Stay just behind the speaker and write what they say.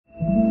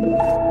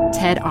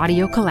TED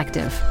Audio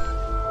Collective.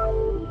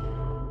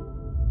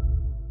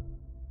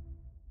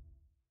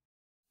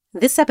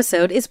 This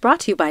episode is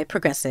brought to you by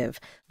Progressive.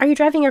 Are you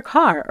driving your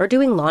car or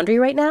doing laundry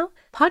right now?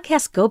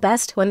 Podcasts go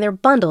best when they're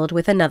bundled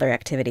with another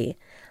activity.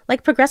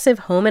 Like Progressive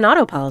home and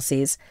auto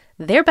policies,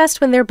 they're best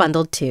when they're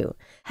bundled too.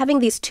 Having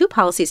these two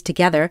policies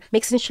together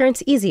makes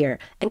insurance easier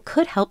and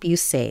could help you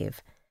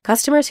save.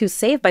 Customers who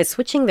save by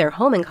switching their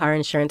home and car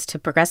insurance to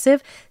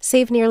Progressive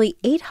save nearly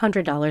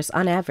 $800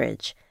 on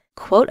average.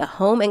 Quote a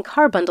home and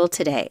car bundle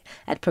today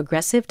at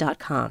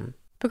Progressive.com.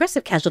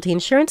 Progressive Casualty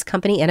Insurance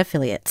Company and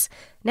Affiliates.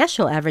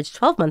 National average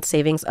 12-month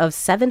savings of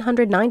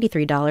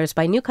 $793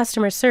 by new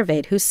customers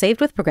surveyed who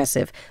saved with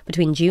Progressive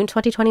between June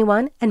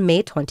 2021 and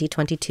May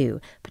 2022.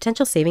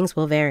 Potential savings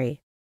will vary.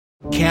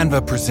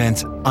 Canva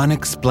presents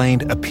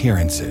Unexplained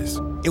Appearances.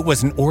 It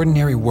was an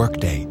ordinary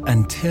workday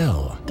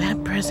until...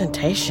 That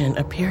presentation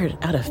appeared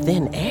out of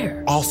thin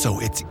air. Also,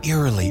 it's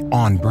eerily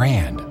on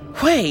brand.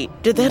 Wait,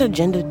 did that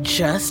agenda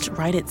just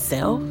write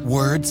itself?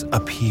 Words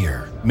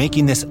appear,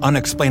 making this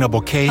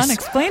unexplainable case...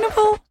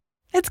 Unexplainable?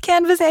 It's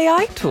Canva's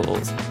AI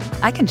tools.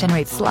 I can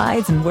generate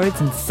slides and words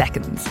in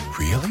seconds.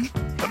 Really?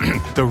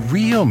 The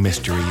real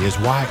mystery is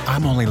why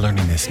I'm only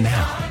learning this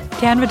now.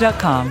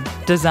 Canva.com.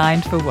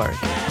 Designed for work.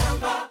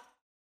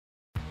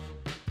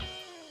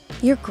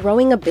 You're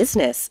growing a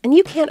business, and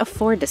you can't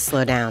afford to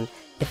slow down.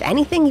 If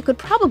anything, you could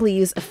probably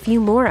use a few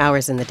more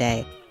hours in the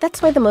day.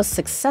 That's why the most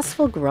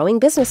successful growing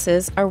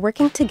businesses are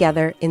working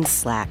together in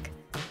Slack.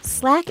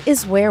 Slack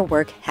is where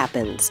work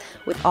happens,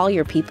 with all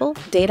your people,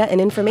 data, and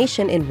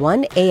information in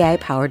one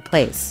AI-powered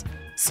place.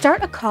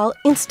 Start a call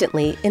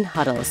instantly in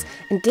huddles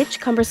and ditch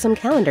cumbersome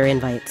calendar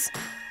invites.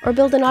 Or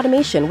build an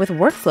automation with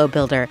Workflow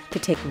Builder to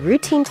take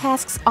routine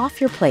tasks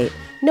off your plate,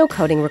 no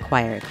coding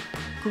required.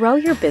 Grow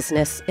your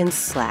business in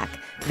Slack.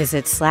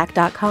 Visit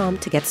slack.com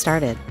to get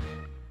started.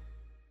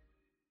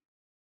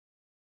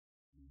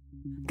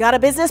 Got a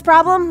business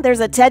problem? There's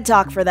a TED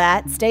Talk for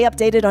that. Stay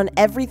updated on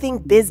everything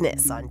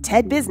business on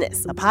TED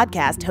Business, a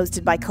podcast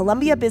hosted by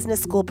Columbia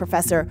Business School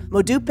professor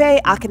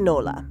Modupe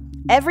Akinola.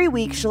 Every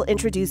week, she'll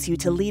introduce you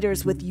to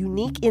leaders with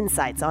unique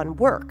insights on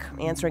work,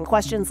 answering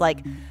questions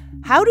like,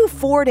 how do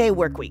 4-day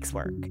work weeks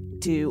work?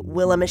 To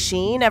will a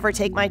machine ever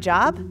take my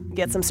job?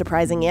 Get some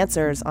surprising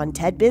answers on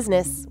TED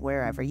Business,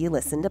 wherever you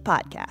listen to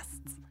podcasts.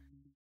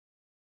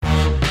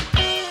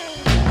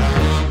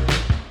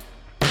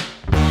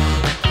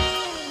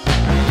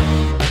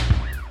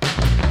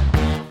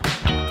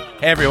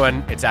 Hey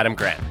everyone, it's Adam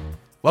Grant.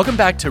 Welcome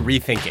back to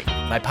Rethinking,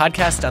 my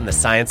podcast on the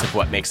science of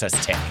what makes us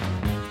tick.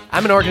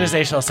 I'm an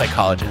organizational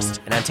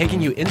psychologist, and I'm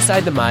taking you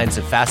inside the minds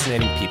of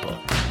fascinating people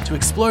to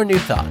explore new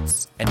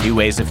thoughts and new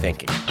ways of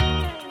thinking.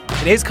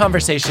 Today's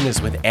conversation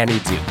is with Annie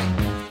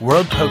Duke,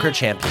 world poker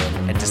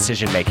champion and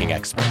decision-making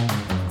expert.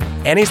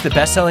 Annie's the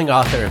best-selling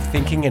author of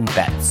Thinking in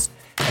Bets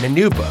and a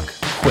new book,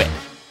 Quit.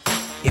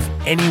 If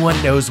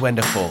anyone knows when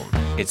to fold,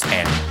 it's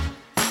Annie.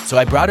 So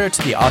I brought her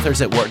to the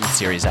Authors at Wharton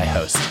series I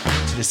host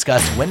to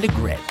discuss when to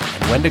grit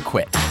and when to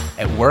quit,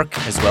 at work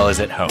as well as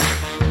at home.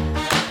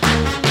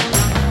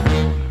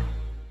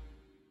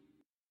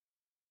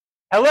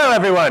 Hello,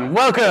 everyone.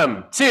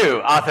 Welcome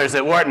to Authors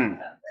at Wharton.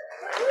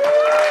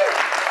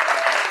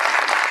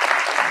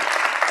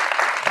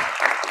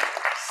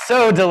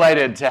 So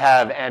delighted to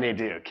have Annie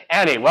Duke.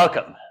 Annie,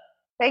 welcome.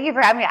 Thank you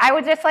for having me. I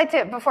would just like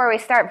to, before we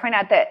start, point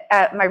out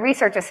that my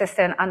research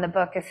assistant on the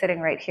book is sitting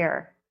right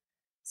here.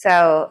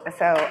 So this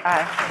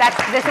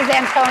is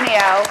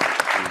Antonio.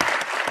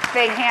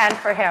 Big hand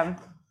for him.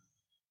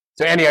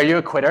 So Annie, are you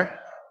a quitter?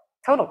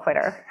 Total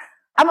quitter.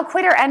 I'm a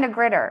quitter and a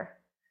gritter.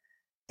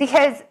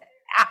 Because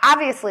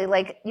obviously,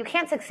 like, you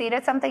can't succeed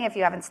at something if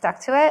you haven't stuck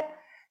to it.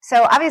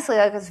 So obviously,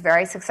 I was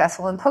very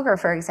successful in poker,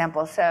 for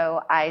example,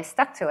 so I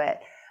stuck to it.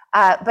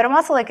 But I'm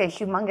also like a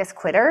humongous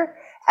quitter.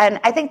 And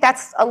I think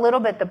that's a little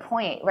bit the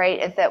point,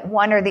 right? Is that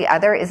one or the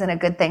other isn't a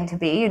good thing to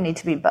be. You need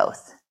to be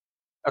both.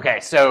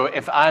 Okay, so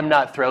if I'm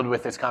not thrilled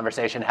with this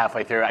conversation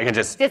halfway through, I can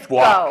just go.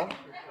 walk.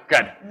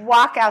 Good.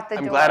 Walk out the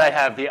door. I'm glad I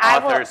have the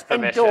author's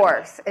permission.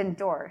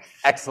 Endorse.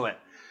 Excellent.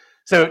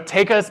 So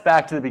take us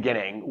back to the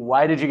beginning.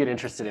 Why did you get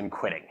interested in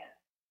quitting?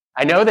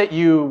 I know that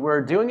you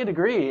were doing a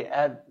degree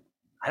at,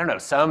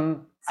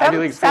 some Ivy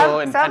League school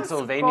in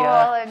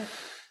Pennsylvania.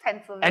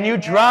 And you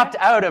dropped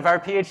out of our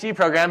PhD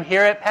program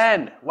here at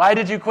Penn. Why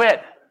did you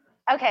quit?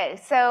 Okay,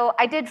 so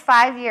I did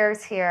 5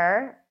 years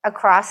here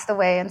across the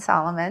way in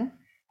Solomon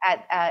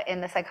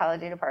in the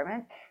psychology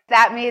department.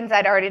 That means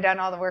I'd already done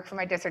all the work for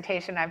my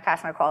dissertation. I've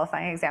passed my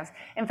qualifying exams.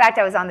 In fact,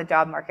 I was on the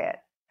job market.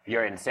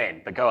 You're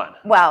insane, but go on.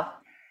 Well,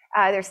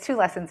 there's 2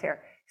 lessons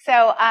here.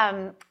 So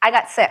I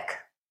got sick,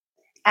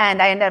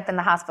 and I ended up in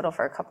the hospital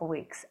for a couple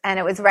weeks. And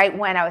it was right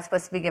when I was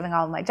supposed to be giving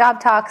all of my job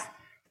talks.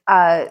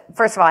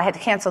 First of all, I had to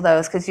cancel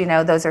those because,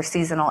 those are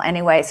seasonal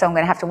anyway. So I'm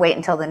going to have to wait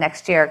until the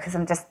next year because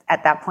I'm just,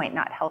 at that point,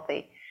 not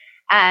healthy.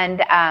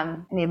 And I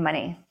need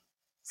money.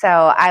 So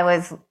I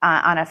was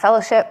on a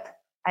fellowship.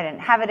 I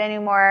didn't have it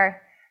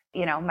anymore.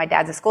 My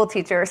dad's a school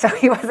teacher, so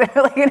he wasn't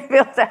really going to be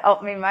able to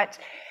help me much.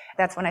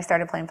 That's when I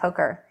started playing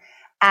poker.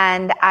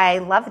 And I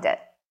loved it.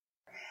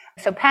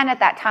 So Penn at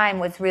that time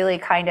was really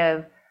kind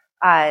of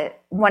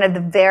one of the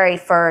very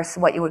first,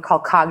 what you would call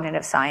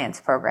cognitive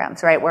science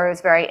programs, right? Where it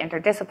was very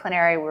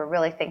interdisciplinary. We were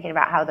really thinking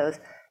about how those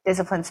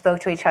disciplines spoke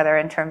to each other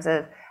in terms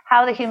of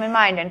how the human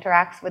mind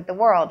interacts with the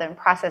world and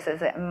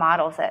processes it and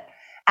models it.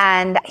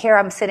 And here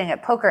I'm sitting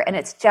at poker, and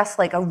it's just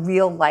like a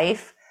real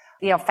life,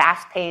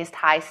 fast-paced,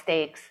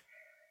 high-stakes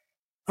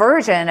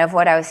version of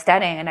what I was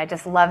studying, and I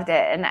just loved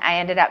it. And I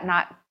ended up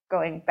not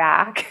going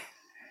back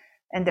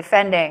and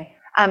defending.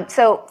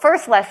 So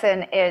first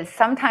lesson is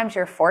sometimes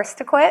you're forced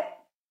to quit.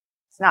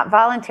 It's not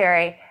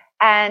voluntary,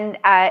 and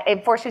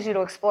it forces you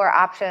to explore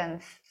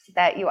options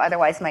that you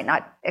otherwise might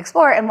not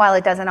explore. And while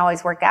it doesn't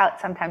always work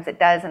out, sometimes it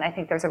does. And I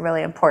think there's a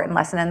really important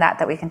lesson in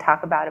that we can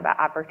talk about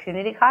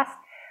opportunity cost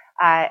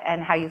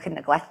and how you can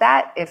neglect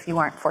that if you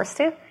weren't forced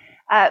to.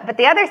 But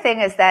the other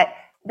thing is that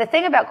the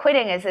thing about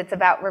quitting is it's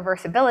about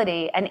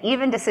reversibility, and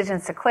even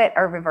decisions to quit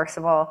are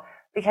reversible,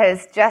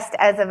 because just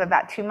as of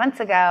about 2 months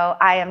ago,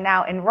 I am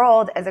now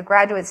enrolled as a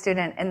graduate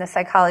student in the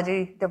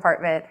psychology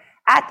department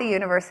at the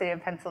University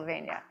of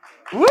Pennsylvania.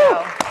 Woo!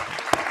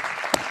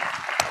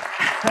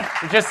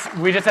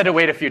 We just had to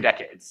wait a few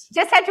decades.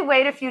 Just had to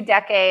wait a few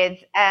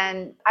decades,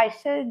 and I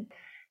should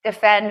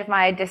defend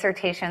my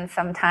dissertation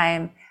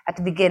sometime at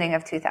the beginning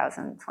of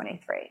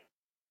 2023.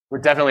 We're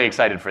definitely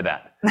excited for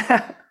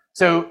that.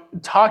 So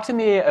talk to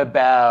me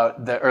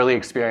about the early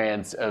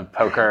experience of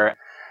poker.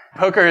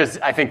 Poker is,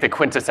 I think, the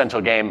quintessential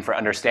game for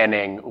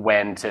understanding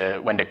when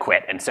to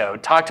quit. And so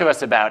talk to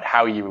us about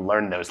how you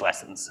learned those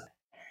lessons.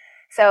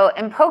 So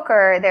in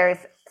poker, there's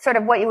sort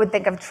of what you would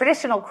think of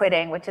traditional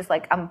quitting, which is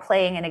like I'm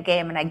playing in a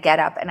game and I get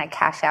up and I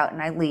cash out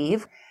and I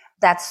leave.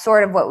 That's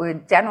sort of what we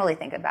would generally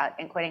think about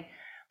in quitting.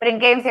 But in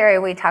game theory,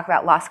 we talk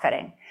about loss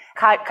cutting.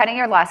 Cutting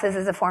your losses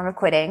is a form of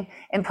quitting.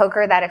 In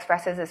poker, that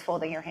expresses as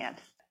folding your hand.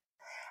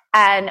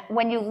 And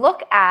when you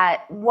look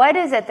at what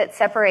is it that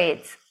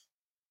separates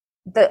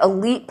the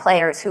elite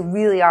players who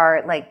really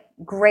are like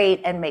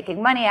great and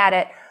making money at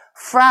it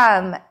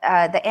from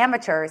the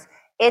amateurs,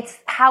 it's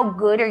how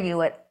good are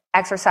you at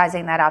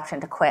exercising that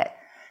option to quit.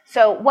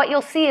 So what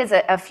you'll see is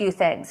a few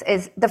things.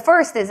 The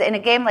first is in a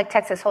game like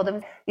Texas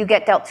Hold'em, you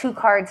get dealt 2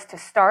 cards to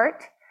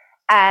start.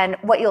 And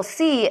what you'll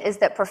see is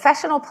that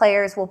professional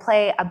players will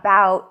play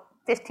about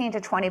 15 to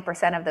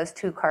 20% of those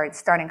 2 cards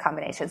starting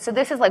combinations. So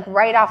this is like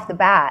right off the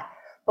bat,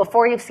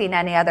 before you've seen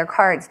any other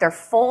cards, they're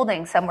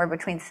folding somewhere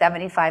between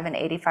 75 and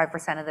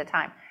 85% of the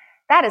time.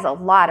 That is a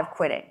lot of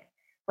quitting,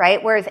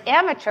 right? Whereas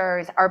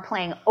amateurs are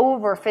playing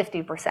over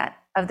 50%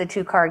 of the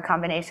 2 card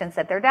combinations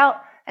that they're dealt.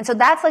 And so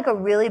that's like a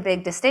really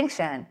big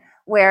distinction,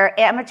 where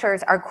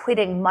amateurs are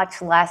quitting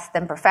much less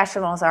than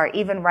professionals are,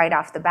 even right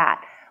off the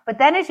bat. But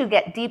then as you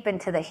get deep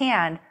into the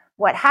hand,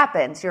 what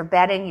happens? You're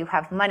betting, you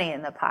have money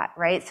in the pot,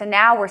 right? So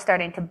now we're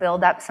starting to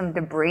build up some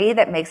debris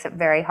that makes it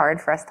very hard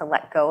for us to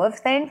let go of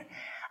things.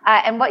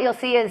 And what you'll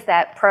see is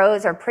that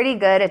pros are pretty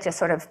good at just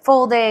sort of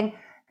folding,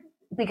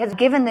 because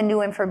given the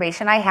new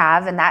information I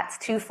have, and that's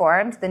 2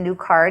 forms, the new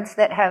cards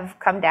that have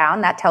come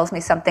down, that tells me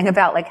something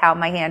about like how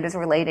my hand is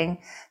relating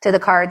to the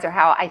cards or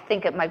how I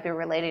think it might be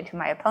relating to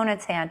my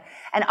opponent's hand.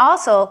 And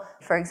also,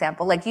 for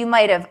example, like you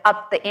might have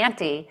upped the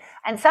ante,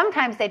 and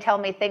sometimes they tell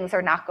me things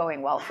are not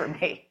going well for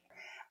me.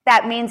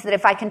 That means that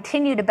if I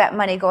continue to bet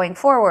money going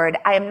forward,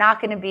 I am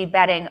not going to be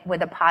betting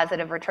with a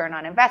positive return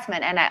on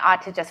investment, and I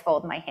ought to just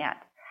fold my hand.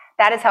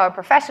 That is how a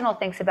professional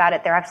thinks about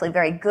it. They're actually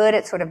very good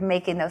at sort of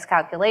making those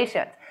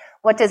calculations.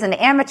 What does an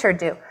amateur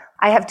do?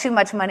 I have too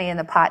much money in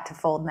the pot to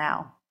fold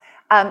now.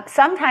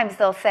 Sometimes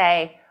they'll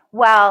say,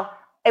 well,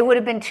 it would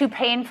have been too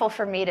painful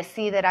for me to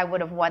see that I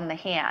would have won the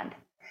hand.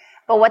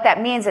 But what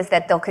that means is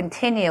that they'll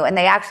continue, and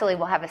they actually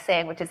will have a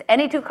saying, which is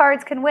any 2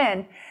 cards can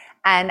win.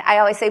 And I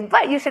always say,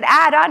 but you should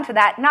add on to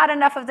that, not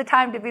enough of the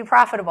time to be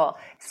profitable.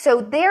 So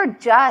they're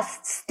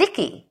just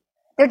sticky.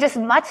 They're just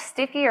much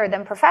stickier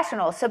than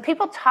professionals. So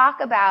people talk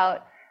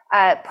about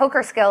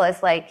poker skill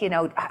as like,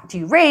 do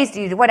you raise,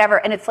 do you do whatever?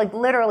 And it's like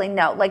literally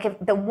no. Like if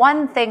the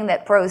one thing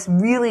that pros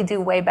really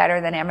do way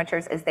better than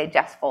amateurs is they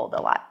just fold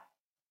a lot.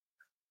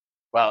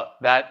 Well,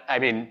 that,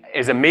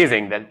 is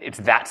amazing that it's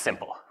that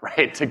simple,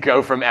 right? To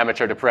go from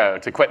amateur to pro,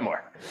 to quit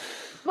more.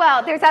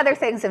 Well, there's other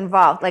things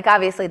involved. Like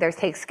obviously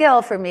takes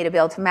skill for me to be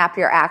able to map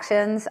your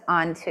actions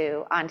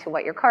onto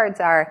what your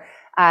cards are.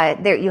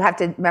 You have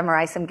to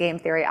memorize some game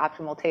theory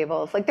optimal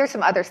tables. Like there's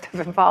some other stuff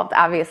involved,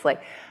 obviously.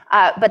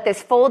 But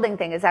this folding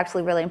thing is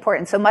actually really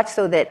important, so much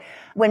so that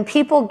when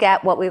people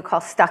get what we would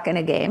call stuck in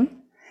a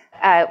game,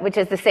 which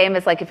is the same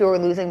as like if you were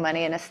losing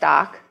money in a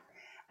stock,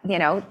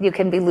 you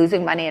can be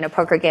losing money in a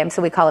poker game,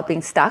 so we call it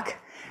being stuck.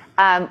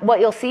 What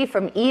you'll see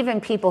from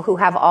even people who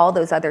have all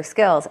those other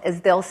skills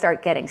is they'll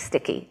start getting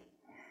sticky.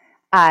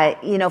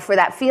 For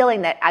that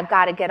feeling that I've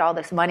got to get all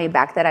this money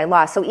back that I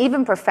lost. So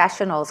even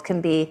professionals can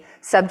be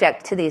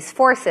subject to these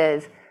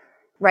forces,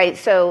 right?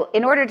 So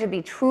in order to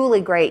be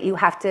truly great, you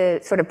have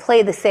to sort of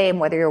play the same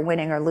whether you're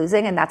winning or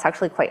losing, and that's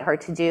actually quite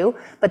hard to do.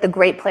 But the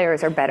great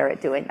players are better at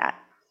doing that.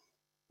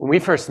 When we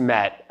first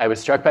met, I was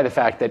struck by the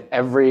fact that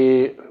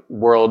every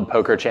world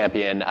poker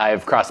champion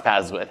I've crossed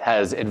paths with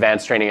has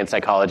advanced training in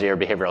psychology or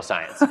behavioral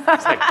science.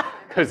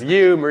 Because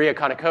you, Maria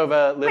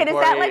Konnikova, Liv Wait,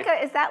 Morey,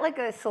 is that like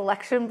a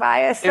selection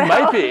bias? It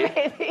might be.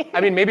 Maybe.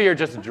 I mean, maybe you're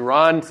just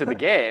drawn to the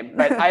game.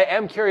 But I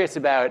am curious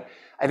about,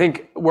 I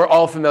think we're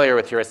all familiar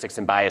with heuristics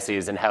and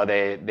biases and how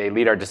they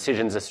lead our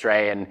decisions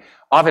astray. And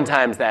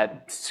oftentimes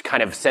that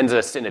kind of sends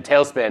us in a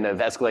tailspin of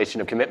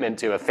escalation of commitment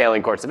to a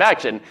failing course of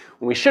action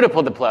when we should have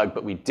pulled the plug,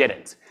 but we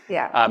didn't.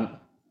 Yeah.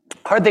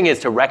 Hard thing is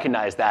to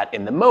recognize that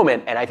in the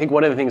moment. And I think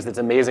one of the things that's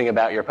amazing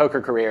about your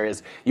poker career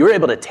is you were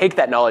able to take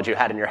that knowledge you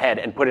had in your head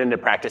and put it into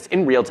practice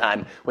in real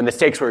time when the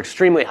stakes were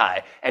extremely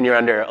high and you're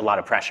under a lot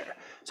of pressure.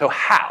 So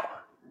how?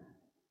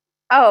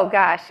 Oh,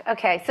 gosh.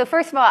 Okay. So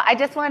first of all, I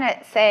just want to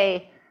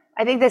say,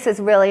 I think this is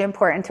really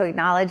important to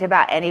acknowledge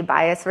about any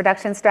bias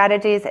reduction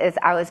strategies is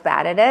I was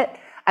bad at it.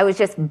 I was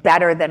just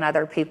better than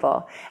other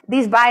people.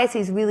 These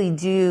biases really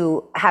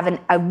do have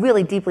a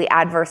really deeply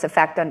adverse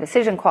effect on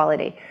decision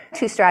quality.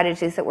 Two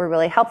strategies that were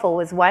really helpful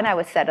was one, I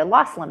would set a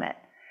loss limit.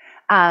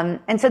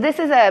 And so this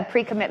is a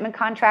pre-commitment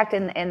contract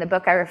in the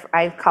book.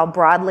 I call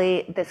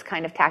broadly this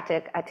kind of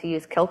tactic to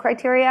use kill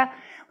criteria,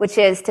 which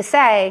is to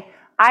say,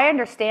 I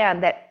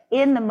understand that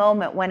in the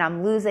moment when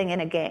I'm losing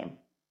in a game,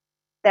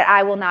 that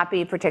I will not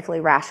be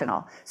particularly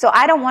rational. So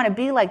I don't want to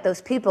be like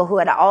those people who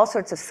had all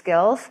sorts of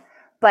skills,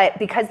 but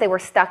because they were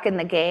stuck in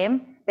the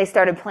game, they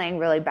started playing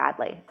really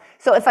badly.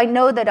 So if I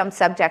know that I'm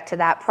subject to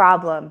that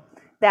problem,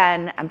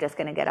 then I'm just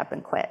going to get up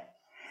and quit.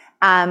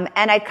 And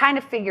I kind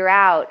of figure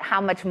out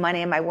how much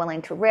money am I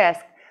willing to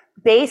risk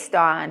based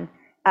on,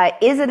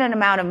 is it an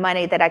amount of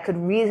money that I could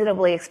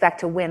reasonably expect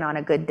to win on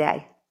a good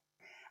day?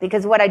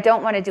 Because what I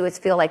don't want to do is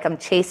feel like I'm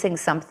chasing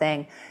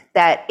something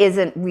that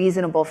isn't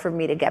reasonable for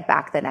me to get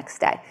back the next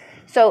day.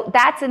 So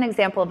that's an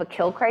example of a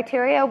kill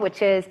criteria,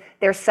 which is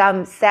there's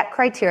some set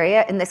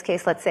criteria. In this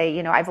case, let's say,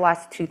 I've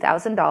lost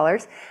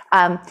 $2,000.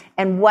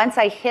 And once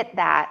I hit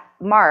that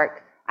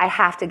mark, I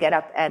have to get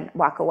up and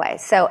walk away.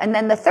 So, and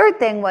then the third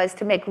thing was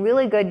to make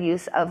really good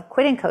use of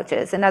quitting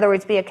coaches. In other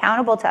words, be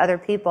accountable to other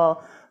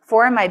people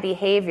for my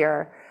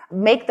behavior,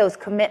 make those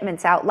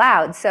commitments out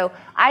loud. So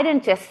I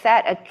didn't just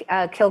set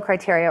a kill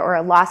criteria or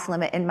a loss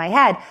limit in my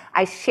head.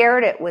 I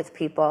shared it with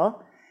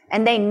people,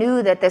 and they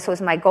knew that this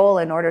was my goal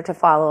in order to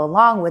follow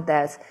along with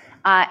this.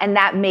 And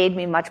that made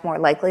me much more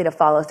likely to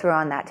follow through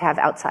on that, to have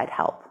outside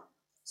help.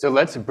 So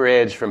let's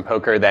bridge from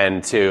poker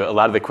then to a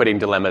lot of the quitting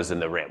dilemmas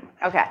in the room.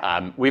 Okay.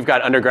 We've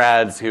got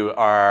undergrads who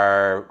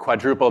are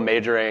quadruple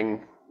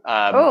majoring,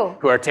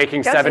 who are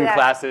taking 7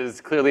 classes,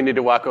 clearly need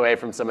to walk away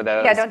from some of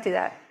those. Yeah, don't do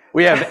that.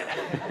 We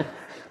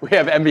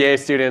have MBA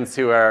students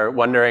who are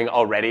wondering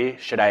already,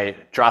 should I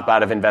drop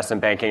out of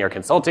investment banking or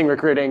consulting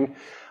recruiting?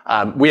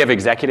 We have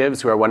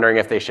executives who are wondering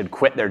if they should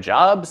quit their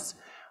jobs.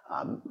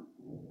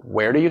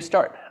 Where do you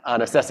start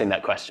on assessing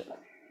that question?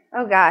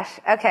 Oh, gosh.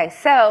 Okay,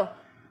 so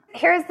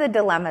here's the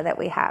dilemma that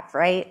we have,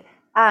 right?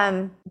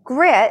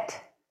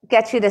 Grit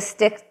gets you to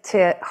stick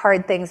to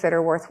hard things that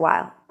are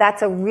worthwhile.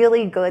 That's a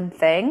really good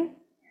thing.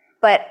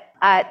 But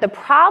the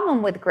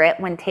problem with grit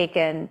when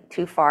taken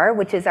too far,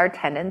 which is our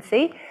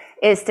tendency,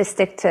 is to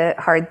stick to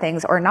hard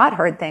things or not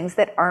hard things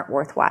that aren't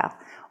worthwhile.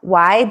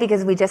 Why?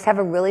 Because we just have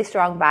a really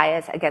strong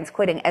bias against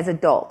quitting as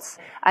adults.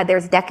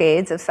 There's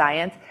decades of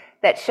science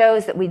that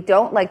shows that we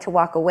don't like to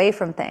walk away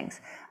from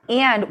things.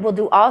 And we'll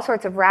do all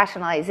sorts of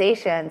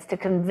rationalizations to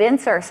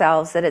convince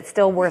ourselves that it's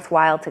still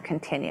worthwhile to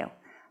continue. All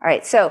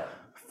right, so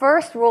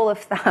first rule of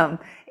thumb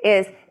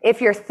is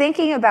if you're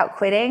thinking about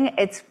quitting,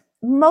 it's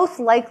most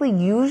likely,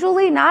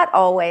 usually, not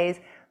always,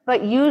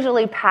 but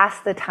usually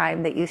past the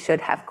time that you should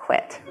have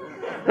quit.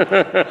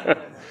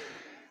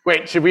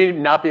 Wait, should we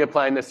not be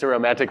applying this to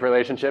romantic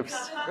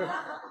relationships?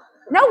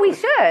 No, we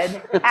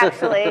should,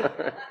 actually.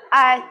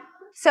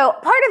 So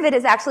part of it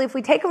is actually if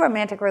we take a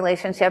romantic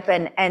relationship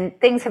and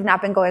things have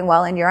not been going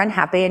well and you're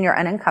unhappy and you're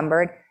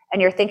unencumbered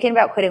and you're thinking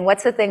about quitting,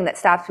 what's the thing that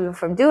stops people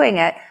from doing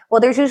it?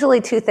 Well, there's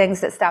usually 2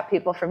 things that stop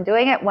people from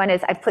doing it. One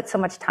is I've put so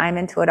much time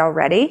into it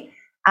already.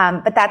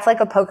 But that's like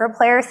a poker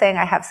player saying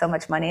I have so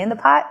much money in the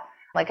pot.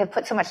 Like I've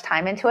put so much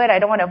time into it, I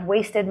don't want to have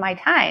wasted my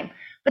time.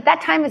 But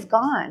that time is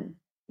gone.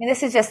 I mean,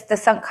 this is just the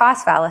sunk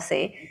cost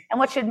fallacy. And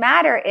what should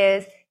matter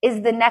is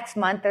the next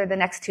month or the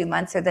next 2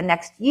 months or the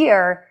next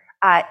year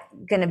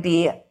going to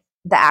be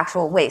the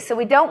actual waste? So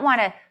we don't want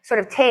to sort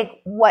of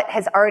take what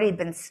has already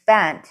been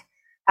spent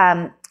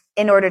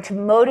in order to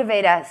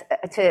motivate us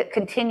to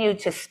continue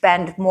to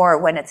spend more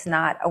when it's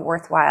not a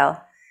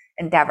worthwhile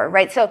endeavor,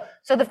 right? So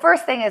the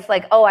first thing is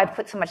like, oh, I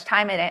put so much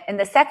time in it. And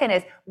the second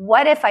is,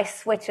 what if I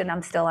switch and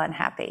I'm still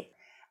unhappy?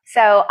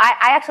 So I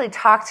actually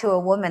talked to a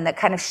woman that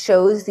kind of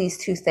shows these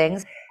 2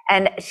 things.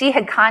 And she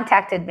had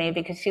contacted me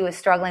because she was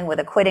struggling with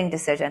a quitting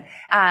decision.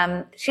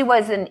 She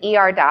was an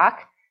ER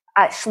doc.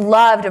 She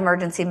loved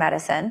emergency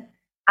medicine.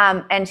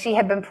 And she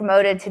had been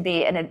promoted to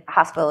be a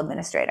hospital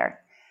administrator.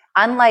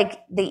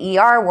 Unlike the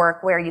ER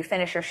work where you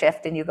finish your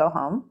shift and you go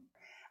home,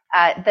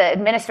 the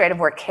administrative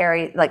work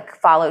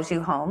follows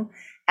you home,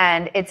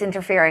 and it's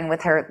interfering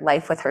with her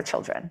life with her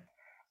children.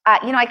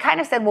 I kind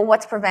of said, well,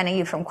 what's preventing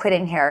you from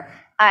quitting here?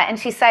 And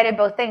she cited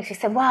both things. She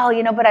said, well,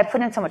 but I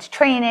put in so much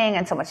training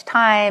and so much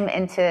time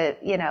into,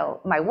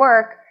 my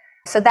work.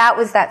 So that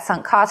was that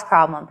sunk cost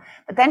problem.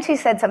 But then she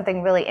said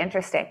something really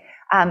interesting,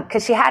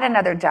 because she had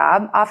another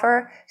job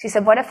offer. She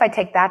said, what if I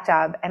take that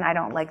job and I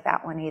don't like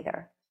that one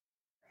either?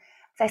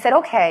 So I said,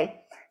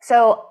 okay,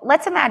 so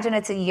let's imagine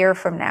it's a year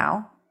from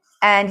now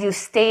and you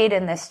stayed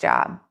in this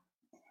job.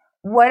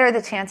 What are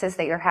the chances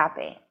that you're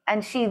happy?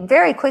 And she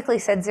very quickly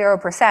said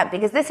 0%,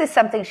 because this is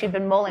something she'd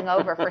been mulling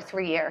over for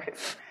 3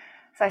 years.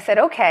 So I said,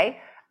 okay,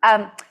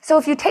 so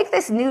if you take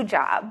this new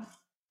job,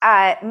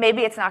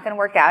 maybe it's not going to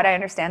work out. I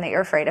understand that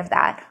you're afraid of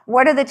that.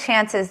 What are the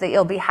chances that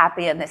you'll be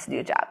happy in this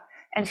new job?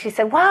 And she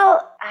said,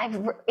 well,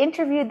 I've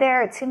interviewed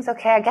there. It seems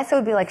okay. I guess it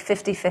would be like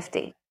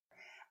 50-50.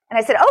 And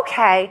I said,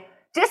 okay,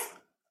 just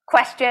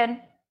question,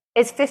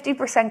 is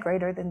 50%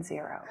 greater than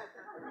 0?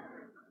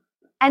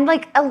 And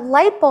like a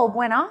light bulb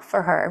went off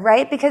for her,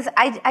 right? Because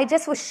I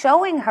just was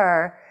showing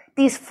her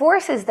these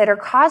forces that are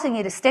causing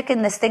you to stick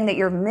in this thing that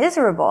you're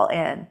miserable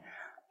in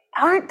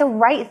aren't the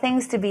right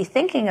things to be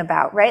thinking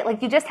about, right?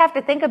 Like you just have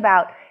to think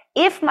about,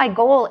 if my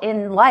goal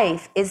in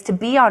life is to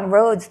be on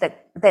roads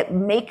that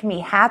make me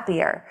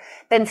happier,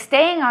 then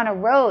staying on a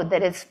road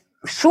that is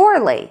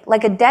surely,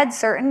 like a dead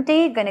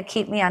certainty, going to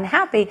keep me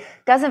unhappy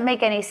doesn't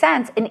make any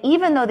sense. And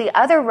even though the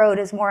other road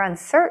is more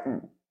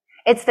uncertain,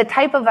 it's the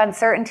type of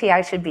uncertainty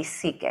I should be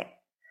seeking,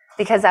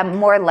 because I'm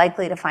more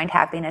likely to find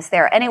happiness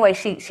there. Anyway,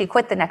 she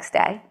quit the next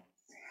day,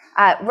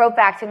 wrote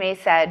back to me,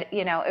 said,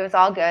 it was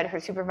all good. Her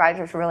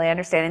supervisors were really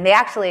understanding. They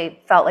actually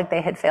felt like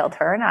they had failed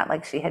her, not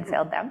like she had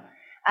failed them.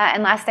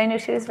 And last I knew,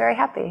 she was very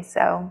happy.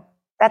 So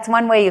that's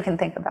one way you can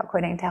think about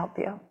quitting to help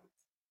you.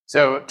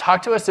 So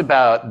talk to us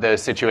about the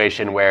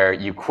situation where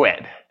you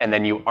quit and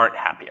then you aren't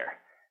happier.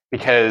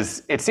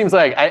 Because it seems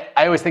like,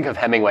 I always think of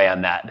Hemingway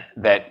on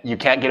that you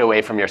can't get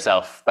away from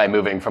yourself by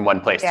moving from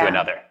one place to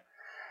another.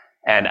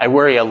 And I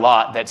worry a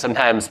lot that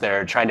sometimes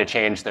they're trying to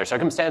change their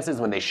circumstances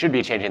when they should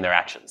be changing their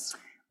actions.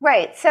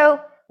 Right.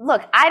 So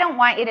look, I don't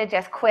want you to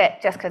just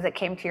quit just because it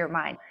came to your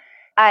mind.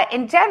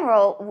 In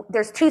general,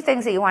 there's two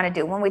things that you want to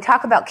do. When we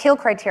talk about kill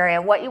criteria,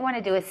 what you want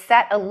to do is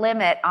set a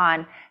limit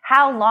on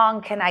how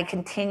long can I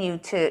continue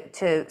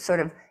to sort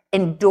of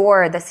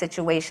endure the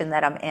situation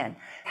that I'm in.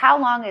 How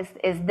long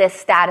is this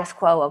status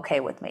quo okay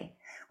with me,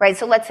 right?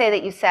 So let's say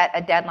that you set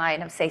a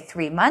deadline of, say,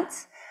 3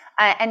 months.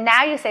 And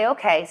now you say,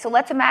 okay, so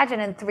let's imagine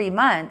in 3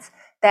 months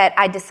that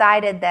I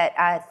decided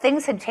that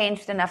things had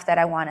changed enough that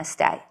I want to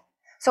stay.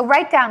 So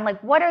write down,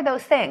 like, what are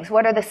those things?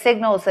 What are the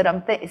signals that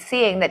I'm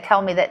seeing that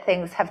tell me that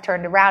things have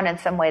turned around in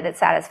some way that's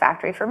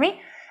satisfactory for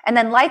me? And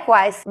then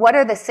likewise, what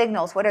are the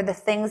signals? What are the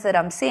things that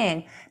I'm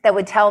seeing that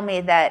would tell me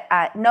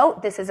that, no,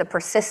 this is a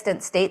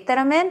persistent state that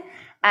I'm in,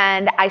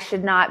 and I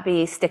should not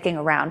be sticking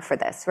around for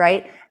this,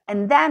 right?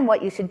 And then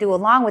what you should do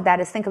along with that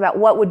is think about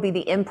what would be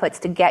the inputs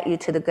to get you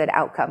to the good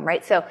outcome,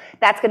 right? So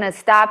that's going to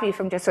stop you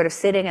from just sort of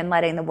sitting and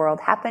letting the world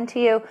happen to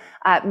you.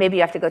 Maybe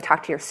you have to go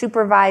talk to your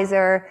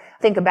supervisor.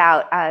 Think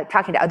about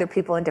talking to other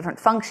people in different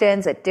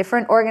functions at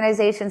different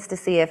organizations to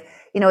see if,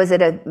 is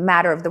it a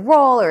matter of the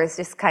role, or is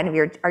just kind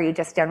of are you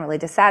just generally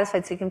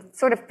dissatisfied? So you can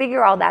sort of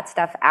figure all that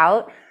stuff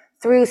out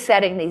through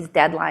setting these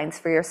deadlines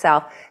for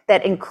yourself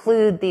that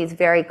include these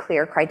very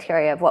clear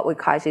criteria of what would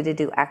cause you to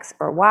do X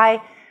or Y.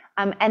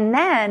 And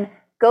then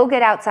go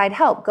get outside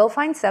help. Go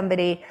find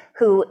somebody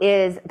who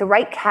is the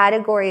right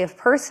category of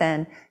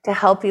person to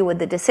help you with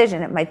the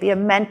decision. It might be a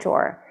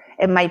mentor.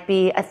 It might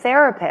be a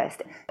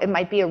therapist. It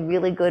might be a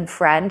really good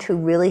friend who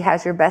really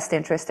has your best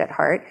interest at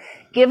heart.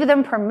 Give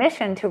them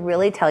permission to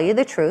really tell you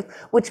the truth,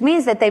 which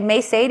means that they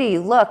may say to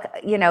you, look,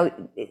 you're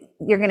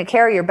going to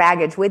carry your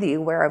baggage with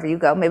you wherever you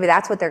go. Maybe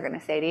that's what they're going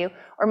to say to you.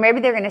 Or maybe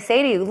they're going to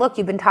say to you, look,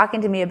 you've been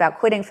talking to me about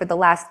quitting for the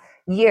last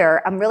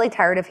year. I'm really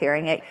tired of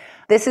hearing it.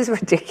 This is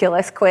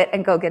ridiculous. Quit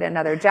and go get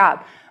another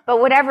job. But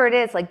whatever it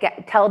is,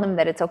 tell them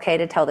that it's okay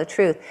to tell the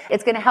truth.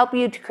 It's going to help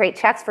you to create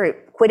checks for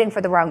quitting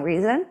for the wrong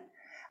reason,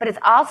 but it's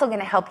also going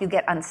to help you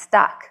get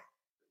unstuck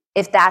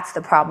if that's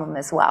the problem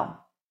as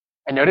well.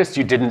 I noticed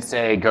you didn't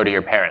say go to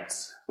your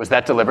parents. Was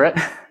that deliberate?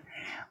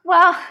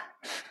 Well,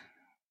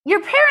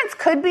 your parents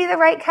could be the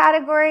right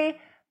category,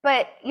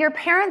 but your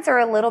parents are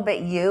a little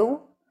bit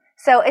you.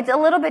 So it's a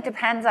little bit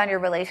depends on your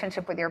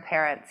relationship with your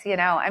parents.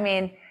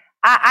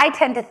 I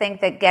tend to think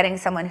that getting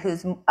someone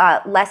who's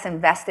less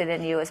invested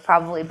in you is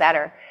probably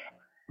better.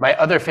 My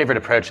other favorite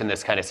approach in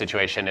this kind of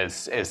situation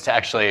is to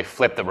actually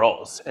flip the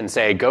roles and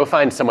say, go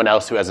find someone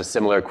else who has a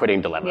similar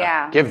quitting dilemma.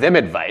 Yeah. Give them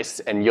advice,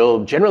 and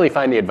you'll generally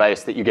find the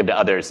advice that you give to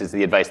others is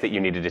the advice that you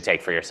needed to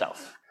take for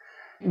yourself.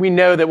 We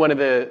know that one of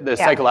the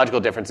psychological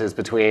differences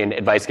between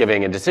advice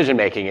giving and decision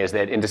making is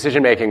that in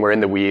decision making, we're in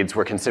the weeds,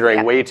 we're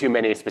considering way too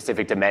many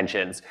specific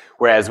dimensions.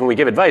 Whereas when we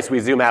give advice, we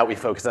zoom out, we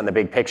focus on the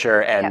big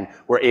picture, and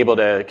we're able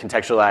to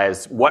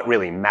contextualize what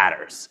really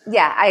matters.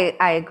 Yeah,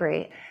 I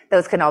agree.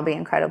 Those can all be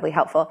incredibly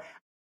helpful.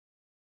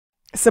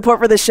 Support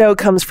for the show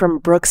comes from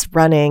Brooks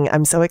Running.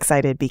 I'm so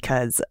excited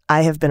because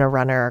I have been a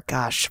runner,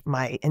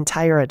 my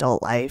entire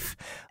adult life.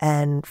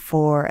 And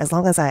for as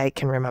long as I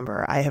can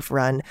remember, I have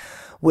run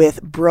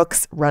with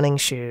Brooks running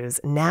shoes.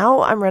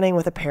 Now I'm running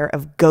with a pair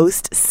of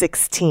Ghost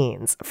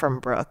 16s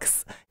from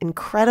Brooks.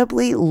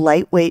 Incredibly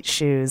lightweight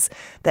shoes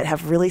that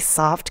have really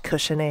soft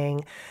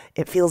cushioning.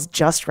 It feels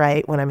just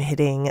right when I'm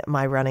hitting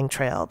my running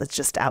trail that's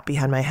just out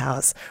behind my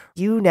house.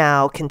 You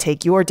now can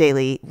take your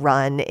daily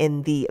run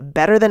in the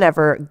better than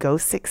ever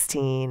Ghost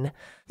 16.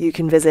 You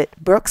can visit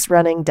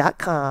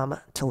brooksrunning.com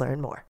to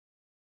learn more.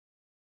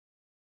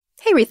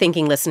 Hey,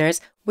 Rethinking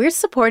listeners, we're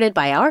supported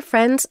by our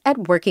friends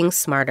at Working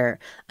Smarter,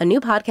 a new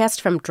podcast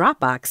from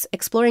Dropbox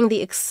exploring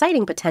the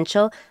exciting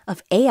potential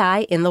of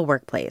AI in the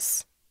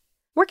workplace.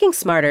 Working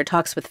Smarter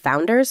talks with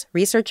founders,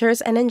 researchers,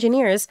 and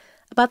engineers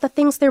about the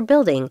things they're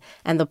building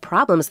and the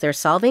problems they're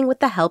solving with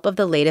the help of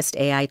the latest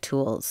AI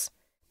tools.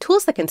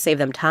 Tools that can save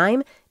them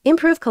time,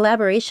 improve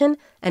collaboration,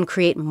 and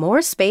create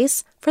more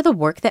space for the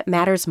work that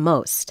matters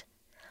most.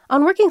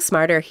 On Working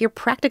Smarter, hear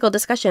practical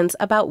discussions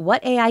about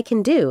what AI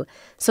can do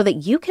so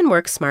that you can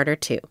work smarter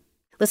too.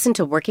 Listen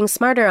to Working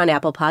Smarter on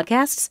Apple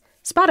Podcasts,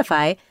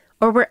 Spotify,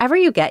 or wherever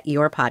you get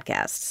your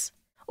podcasts.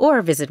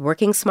 Or visit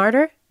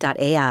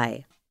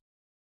workingsmarter.ai.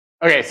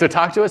 Okay, so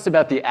talk to us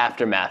about the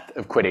aftermath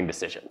of quitting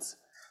decisions.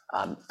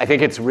 I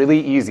think it's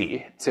really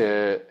easy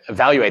to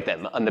evaluate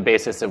them on the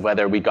basis of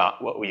whether we got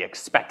what we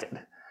expected.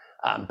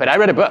 But I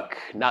read a book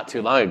not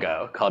too long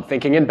ago called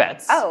Thinking in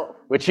Bets,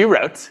 which you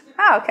wrote.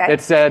 Oh, okay.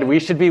 That said we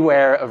should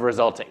beware of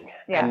resulting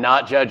and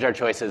not judge our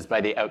choices by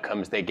the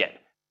outcomes they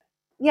get.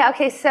 Yeah,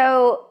 okay,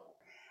 so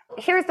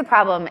here's the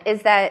problem,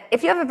 is that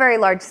if you have a very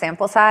large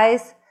sample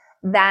size,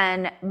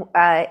 then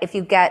if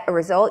you get a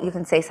result, you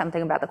can say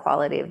something about the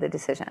quality of the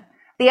decision.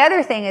 The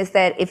other thing is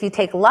that if you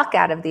take luck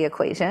out of the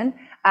equation,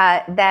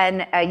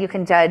 then you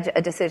can judge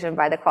a decision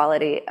by the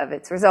quality of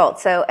its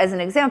results. So as an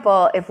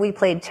example, if we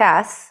played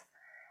chess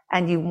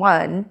and you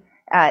won,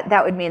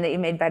 that would mean that you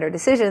made better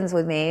decisions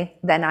with me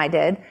than I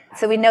did.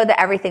 So we know that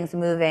everything's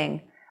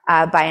moving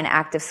by an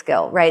act of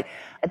skill, right?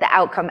 The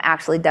outcome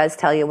actually does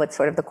tell you what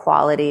sort of the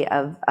quality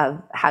of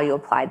how you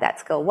applied that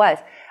skill was.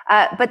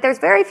 But there's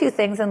very few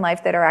things in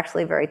life that are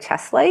actually very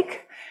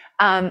chess-like.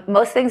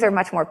 Most things are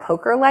much more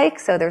poker-like,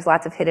 so there's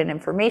lots of hidden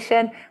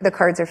information. The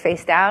cards are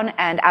face down,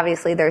 and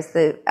obviously there's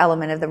the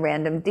element of the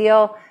random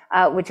deal,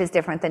 which is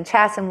different than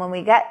chess. And when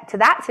we get to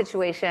that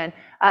situation,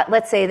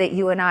 let's say that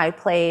you and I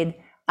played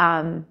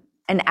an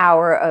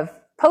hour of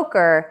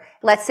poker.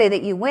 Let's say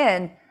that you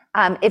win.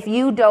 If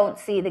you don't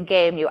see the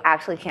game, you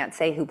actually can't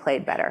say who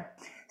played better.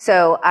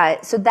 So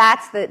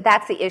that's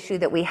the issue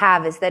that we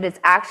have, is that it's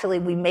actually,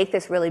 we make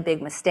this really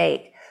big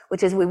mistake,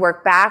 which is we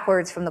work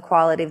backwards from the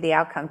quality of the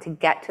outcome to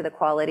get to the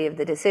quality of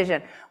the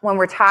decision. When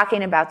we're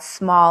talking about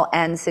small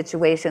n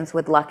situations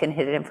with luck and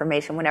hidden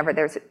information, whenever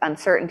there's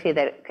uncertainty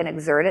that it can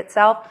exert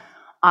itself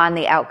on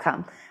the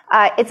outcome.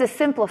 It's a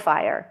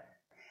simplifier.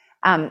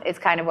 It's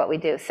kind of what we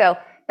do. So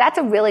that's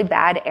a really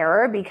bad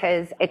error,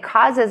 because it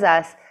causes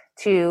us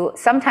to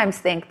sometimes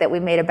think that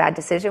we made a bad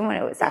decision when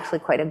it was actually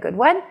quite a good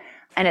one.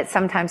 And it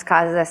sometimes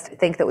causes us to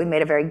think that we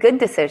made a very good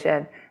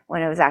decision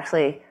when it was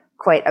actually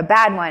quite a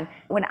bad one.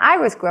 When I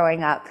was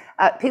growing up,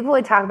 people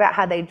would talk about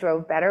how they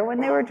drove better when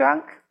they were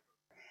drunk.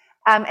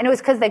 And it was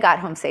because they got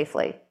home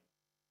safely.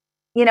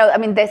 You know, I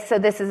mean, this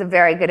is a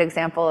very good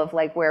example of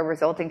like where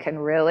resulting can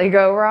really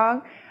go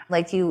wrong.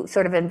 Like you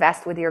sort of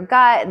invest with your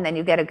gut and then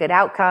you get a good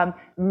outcome,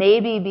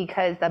 maybe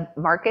because the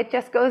market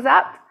just goes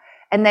up.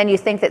 And then you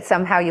think that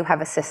somehow you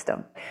have a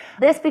system.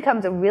 This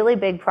becomes a really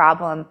big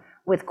problem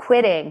with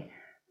quitting,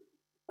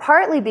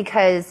 partly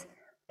because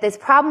this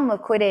problem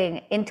of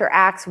quitting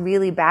interacts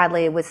really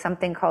badly with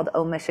something called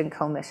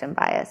omission-commission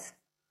bias,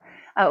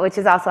 which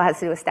also has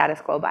to do with status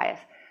quo bias.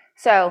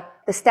 So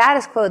the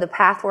status quo, the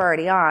path we're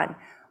already on,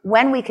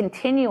 when we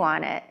continue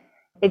on it,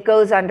 it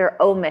goes under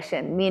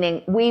omission,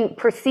 meaning we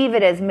perceive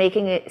it as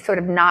making it sort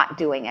of not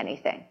doing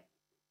anything,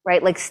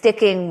 right? Like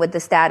sticking with the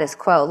status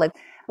quo. Like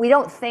we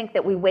don't think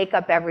that we wake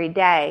up every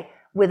day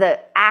with an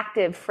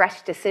active,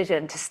 fresh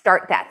decision to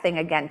start that thing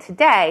again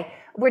today.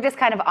 We're just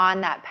kind of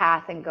on that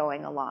path and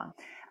going along.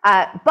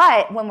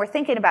 But when we're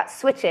thinking about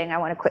switching, I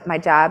want to quit my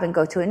job and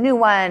go to a new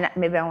one.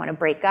 Maybe I want to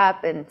break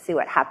up and see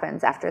what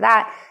happens after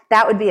that.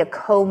 That would be a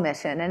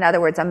commission. In other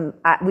words,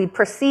 we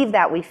perceive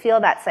that, we feel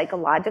that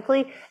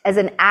psychologically as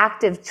an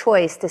active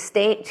choice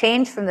to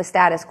change from the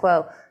status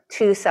quo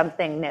to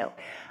something new.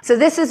 So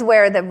this is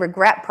where the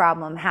regret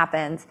problem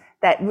happens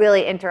that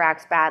really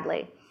interacts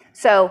badly.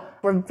 So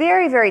we're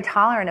very, very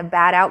tolerant of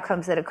bad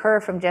outcomes that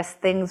occur from just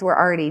things we're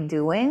already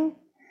doing.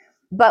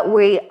 But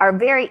we are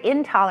very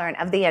intolerant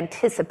of the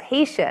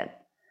anticipation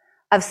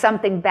of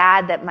something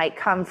bad that might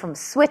come from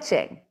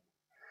switching.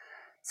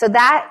 So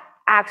that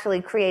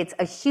actually creates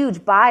a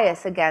huge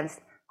bias against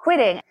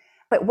quitting.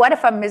 But what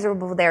if I'm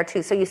miserable there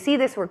too? So you see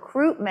this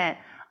recruitment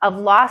of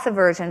loss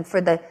aversion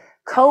for the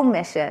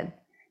commission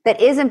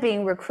that isn't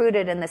being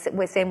recruited in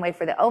the same way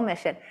for the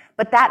omission.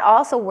 But that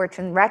also works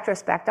in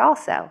retrospect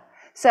also.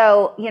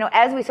 So,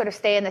 as we sort of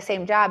stay in the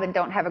same job and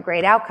don't have a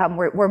great outcome,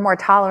 we're more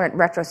tolerant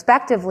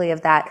retrospectively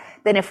of that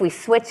than if we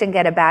switch and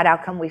get a bad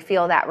outcome, we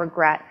feel that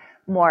regret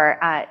more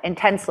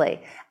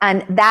intensely.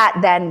 And that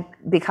then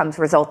becomes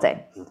resulting,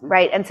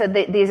 right? And so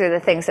these are the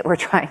things that we're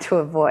trying to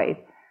avoid.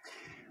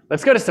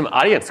 Let's go to some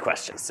audience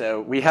questions.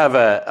 So we have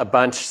a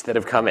bunch that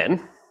have come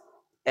in.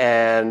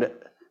 And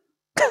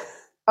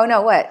oh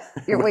no, what?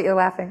 You're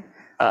laughing.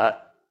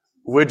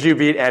 Would you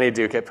beat Annie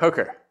Duke at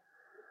poker?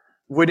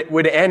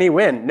 Would Annie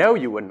win? No,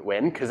 you wouldn't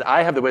win, because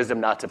I have the wisdom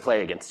not to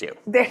play against you.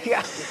 There you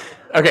go.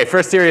 Okay,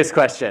 first serious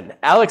question.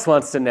 Alex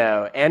wants to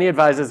know, Annie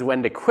advises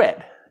when to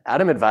quit.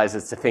 Adam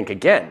advises to think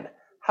again.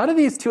 How do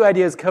these two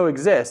ideas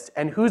coexist,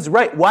 and who's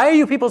right? Why are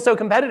you people so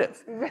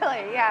competitive?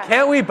 Really, yeah.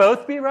 Can't we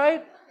both be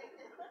right?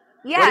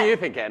 Yeah. What do you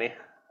think, Annie?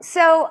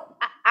 So,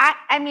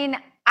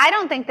 I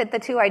don't think that the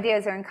two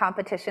ideas are in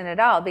competition at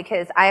all,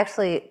 because I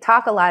actually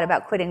talk a lot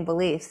about quitting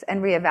beliefs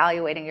and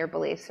reevaluating your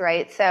beliefs,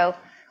 right? So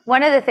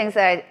one of the things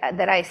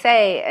that I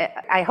say,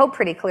 I hope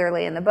pretty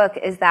clearly in the book,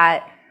 is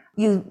that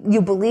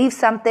you believe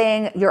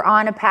something, you're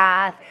on a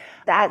path,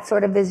 that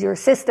sort of is your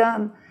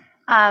system,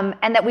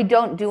 and that we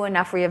don't do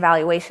enough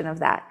reevaluation of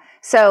that.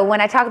 So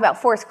when I talk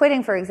about forced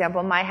quitting, for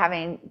example, my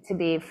having to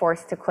be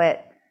forced to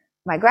quit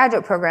my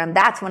graduate program,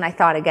 that's when I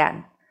thought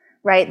again.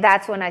 Right?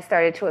 That's when I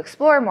started to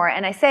explore more.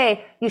 And I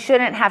say you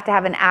shouldn't have to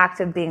have an act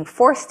of being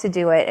forced to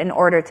do it in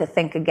order to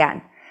think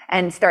again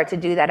and start to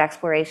do that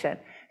exploration.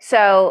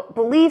 So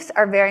beliefs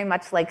are very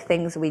much like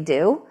things we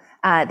do.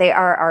 They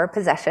are our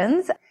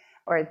possessions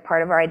or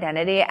part of our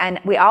identity.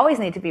 And we always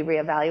need to be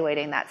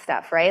reevaluating that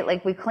stuff, right?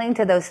 Like we cling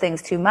to those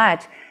things too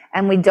much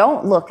and we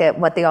don't look at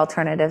what the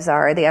alternatives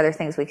are or the other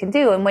things we can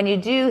do. And when you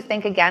do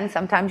think again,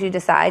 sometimes you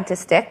decide to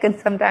stick and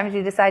sometimes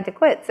you decide to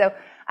quit. So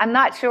I'm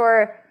not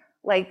sure,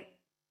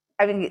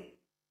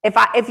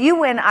 if you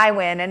win, I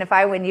win, and if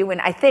I win, you win,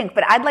 I think.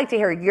 But I'd like to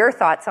hear your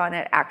thoughts on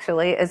it,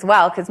 actually, as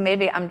well, because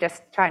maybe I'm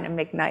just trying to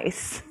make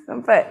nice.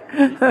 But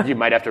you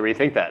might have to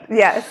rethink that.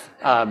 Yes.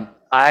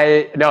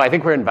 I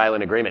think we're in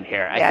violent agreement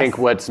here. I think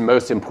what's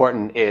most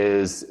important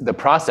is the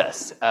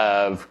process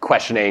of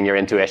questioning your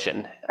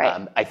intuition.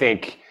 Right. I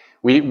think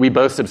we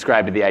both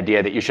subscribe to the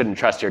idea that you shouldn't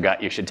trust your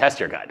gut, you should test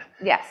your gut.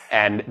 Yes.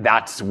 And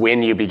that's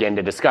when you begin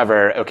to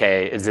discover,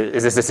 okay, is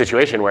this a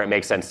situation where it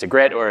makes sense to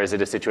grit, or is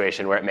it a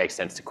situation where it makes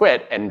sense to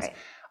quit? And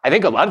I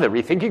think a lot of the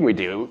rethinking we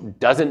do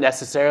doesn't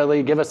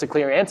necessarily give us a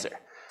clear answer,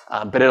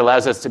 but it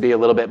allows us to be a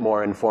little bit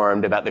more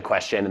informed about the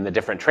question and the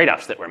different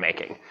trade-offs that we're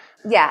making.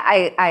 Yeah,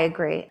 I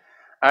agree.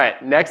 All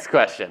right, next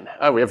question.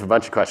 Oh, we have a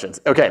bunch of questions.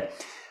 Okay.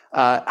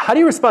 How do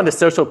you respond to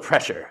social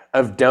pressure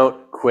of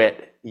don't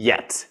quit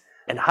yet?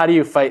 And how do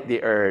you fight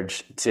the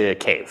urge to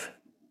cave?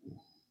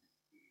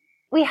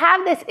 We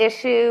have this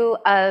issue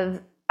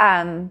of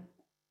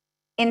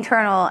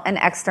internal and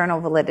external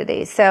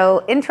validity. So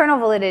internal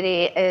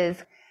validity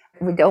is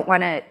we don't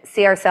want to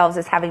see ourselves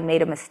as having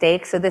made a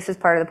mistake. So this is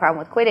part of the problem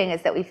with quitting,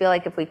 is that we feel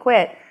like if we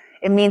quit,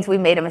 it means we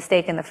made a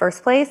mistake in the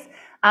first place.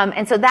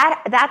 And so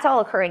that's all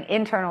occurring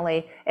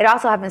internally. It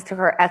also happens to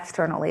occur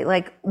externally.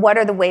 Like, what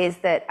are the ways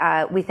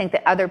that we think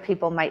that other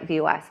people might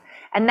view us?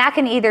 And that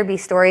can either be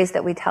stories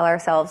that we tell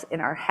ourselves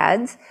in our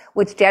heads,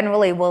 which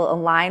generally will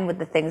align with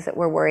the things that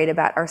we're worried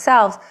about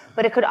ourselves.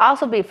 But it could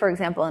also be, for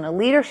example, in a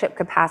leadership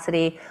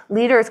capacity,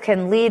 leaders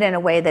can lead in a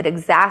way that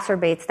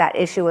exacerbates that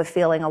issue of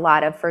feeling a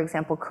lot of, for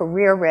example,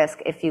 career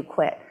risk if you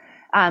quit.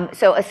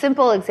 So a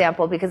simple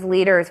example, because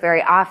leaders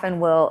very often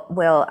will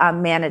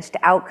manage to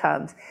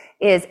outcomes,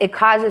 is it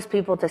causes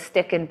people to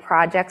stick in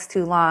projects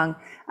too long,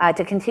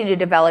 to continue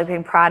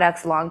developing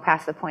products long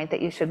past the point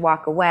that you should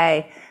walk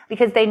away,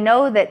 because they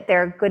know that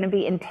they're going to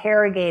be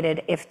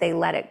interrogated if they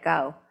let it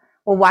go.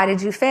 Well, why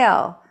did you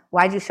fail?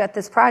 Why did you shut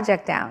this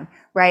project down?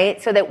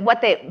 Right? So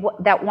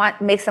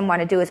that makes them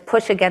want to do is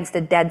push against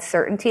a dead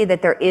certainty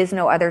that there is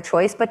no other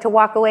choice but to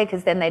walk away,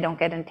 because then they don't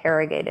get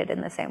interrogated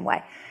in the same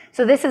way.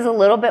 So this is a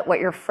little bit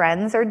what your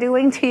friends are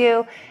doing to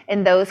you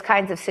in those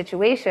kinds of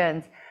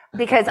situations,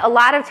 because a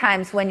lot of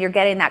times when you're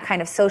getting that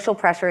kind of social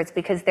pressure, it's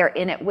because they're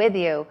in it with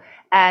you.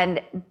 And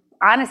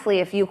honestly,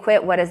 if you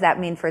quit, what does that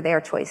mean for their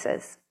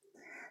choices?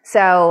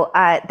 So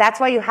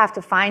that's why you have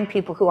to find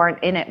people who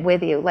aren't in it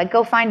with you. Like,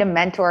 go find a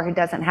mentor who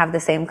doesn't have the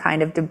same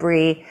kind of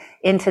debris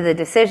into the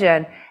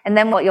decision. And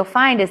then what you'll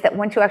find is that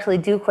once you actually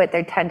do quit,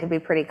 they tend to be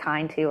pretty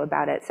kind to you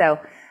about it. So,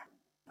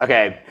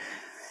 okay.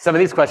 Some of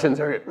these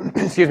questions are,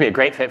 a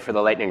great fit for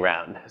the lightning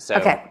round. So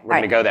we're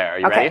going to go there. Are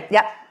you ready?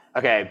 Yep.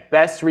 Okay.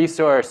 Best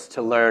resource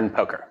to learn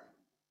poker.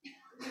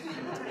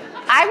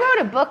 I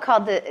wrote a book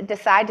called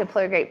Decide to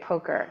Play Great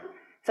Poker.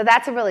 So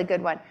that's a really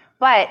good one.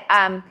 But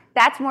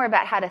that's more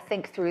about how to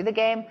think through the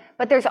game.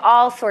 But there's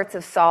all sorts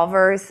of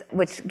solvers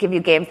which give you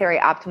game theory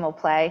optimal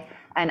play.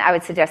 And I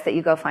would suggest that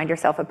you go find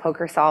yourself a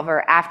poker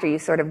solver after you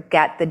sort of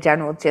get the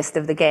general gist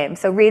of the game.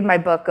 So read my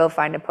book, go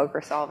find a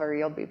poker solver.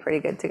 You'll be pretty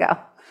good to go.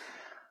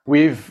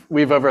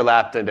 We've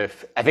overlapped into,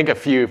 I think, a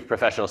few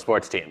professional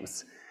sports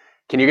teams.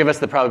 Can you give us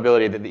the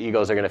probability that the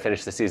Eagles are going to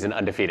finish the season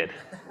undefeated?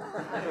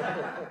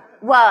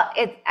 Well,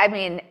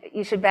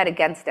 you should bet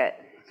against it.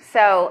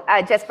 So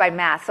just by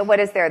math. So what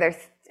is there? There's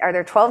are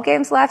there 12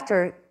 games left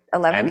or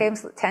 11 10?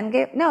 games, 10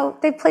 games? No,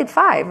 they've played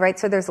 5, right?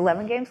 So there's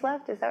 11 games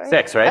left, is that right?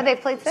 6, right? Oh, they've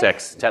played 6?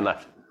 6, 10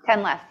 left.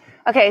 10 left.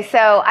 Okay,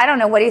 so I don't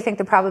know, what do you think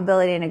the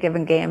probability in a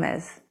given game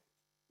is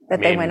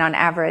that they win on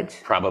average?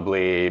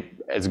 Probably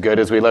as good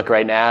as we look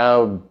right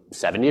now,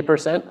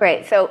 70%.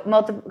 Great, so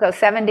go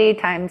 70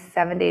 times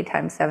 70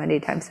 times 70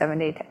 times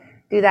 70.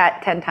 Do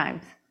that 10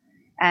 times,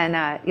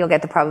 and you'll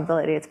get the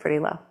probability. It's pretty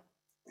low.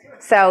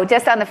 So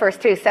just on the first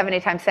 2,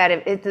 70 times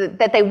 70,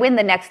 that they win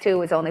the next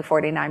 2 is only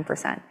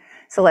 49%.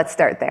 So let's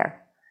start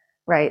there,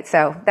 right?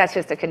 So that's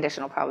just a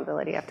conditional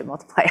probability you have to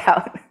multiply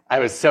out. I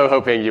was so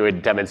hoping you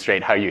would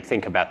demonstrate how you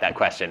think about that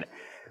question.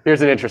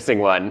 Here's an interesting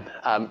one.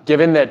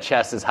 Given that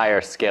chess is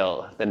higher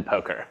skill than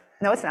poker.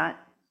 No, it's not.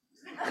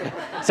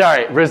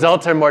 Sorry,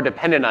 results are more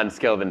dependent on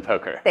skill than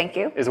poker. Thank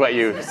you. Is what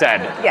you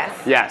said.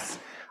 Yes. Yes.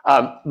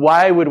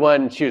 Why would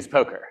one choose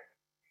poker?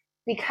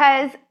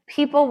 Because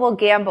people will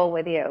gamble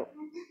with you.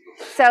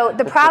 So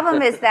the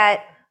problem is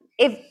that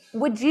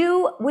would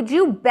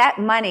you bet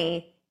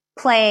money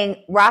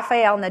playing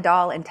Rafael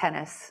Nadal in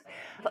tennis?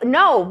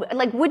 No,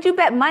 like, would you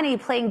bet money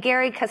playing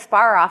Garry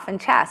Kasparov in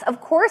chess? Of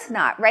course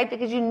not, right?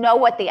 Because you know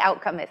what the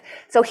outcome is.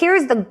 So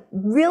here's the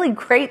really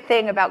great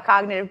thing about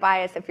cognitive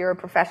bias if you're a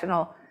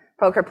professional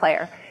poker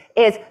player,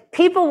 is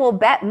people will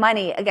bet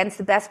money against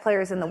the best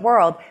players in the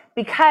world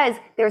because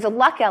there's a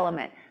luck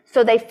element.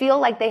 So they feel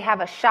like they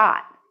have a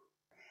shot.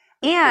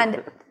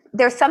 And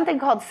there's something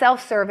called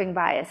self-serving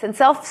bias. And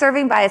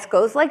self-serving bias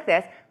goes like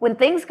this. When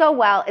things go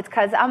well, it's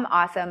because I'm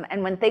awesome.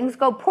 And when things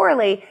go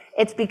poorly,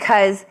 it's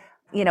because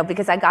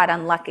I got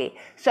unlucky.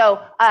 So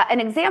an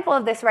example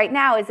of this right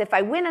now is if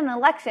I win an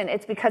election,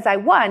 it's because I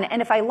won.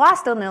 And if I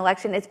lost an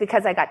election, it's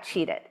because I got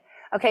cheated.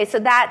 Okay, so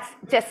that's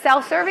just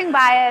self-serving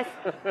bias,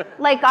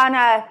 like on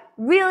a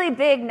really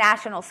big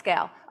national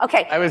scale.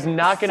 Okay. I was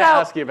not going to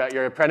ask you about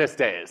your apprentice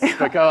days,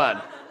 but go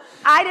on.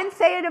 I didn't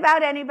say it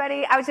about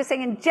anybody. I was just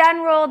saying in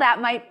general,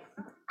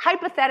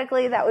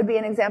 hypothetically, that would be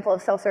an example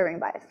of self-serving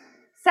bias.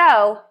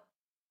 So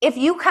if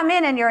you come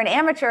in and you're an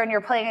amateur and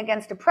you're playing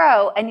against a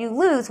pro and you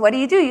lose, what do?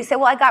 You say,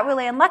 well, I got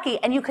really unlucky.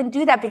 And you can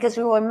do that because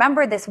you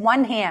remember this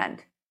one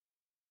hand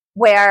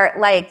where,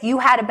 like, you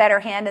had a better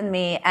hand than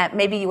me and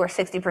maybe you were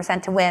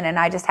 60% to win and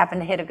I just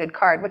happened to hit a good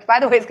card, which, by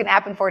the way, is going to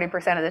happen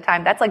 40% of the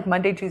time. That's like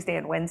Monday, Tuesday,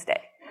 and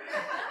Wednesday.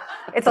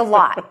 It's a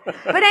lot.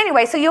 But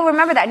anyway, so you'll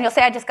remember that and you'll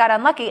say, I just got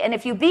unlucky. And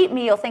if you beat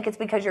me, you'll think it's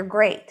because you're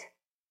great.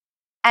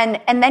 And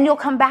then you'll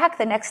come back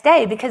the next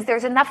day because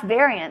there's enough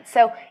variance.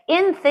 So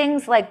in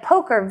things like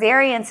poker,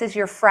 variance is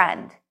your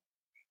friend.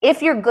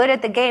 If you're good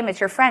at the game, it's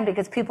your friend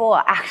because people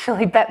will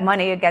actually bet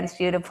money against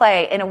you to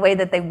play in a way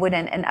that they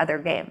wouldn't in other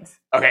games.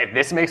 Okay,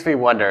 this makes me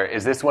wonder,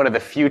 is this one of the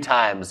few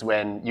times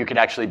when you could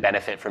actually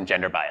benefit from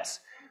gender bias?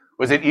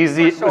 Was it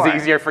easy? For sure. Was it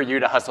easier for you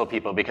to hustle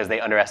people because they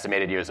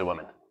underestimated you as a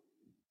woman?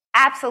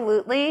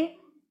 Absolutely.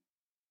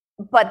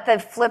 But the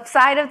flip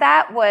side of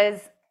that was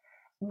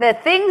the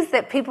things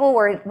that people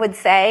would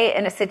say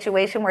in a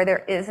situation where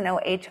there is no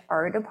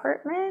HR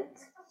department.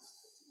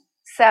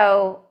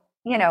 So,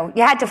 you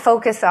had to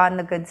focus on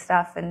the good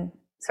stuff and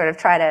sort of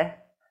try to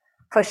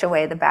push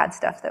away the bad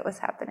stuff that was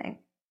happening.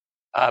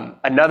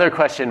 Another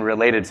question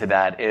related to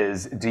that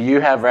is, do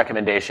you have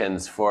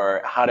recommendations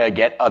for how to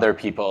get other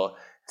people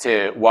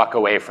to walk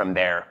away from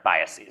their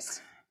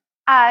biases?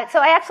 So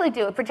I actually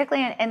do,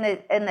 particularly in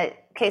the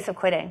case of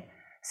quitting.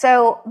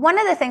 So one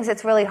of the things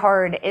that's really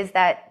hard is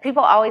that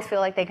people always feel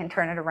like they can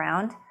turn it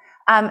around.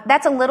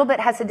 That's a little bit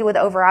has to do with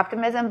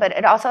over-optimism, but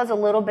it also has a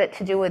little bit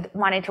to do with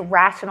wanting to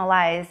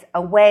rationalize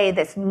away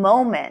this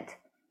moment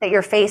that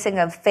you're facing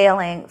of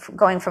failing,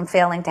 going from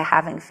failing to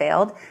having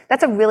failed.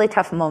 That's a really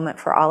tough moment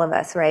for all of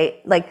us, right?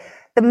 Like,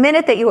 the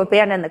minute that you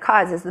abandon the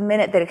cause is the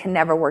minute that it can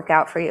never work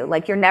out for you.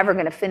 Like, you're never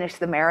going to finish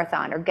the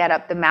marathon or get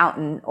up the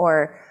mountain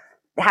or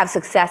have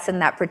success in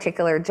that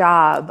particular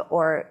job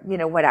or,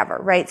 whatever,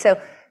 right? So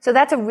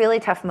that's a really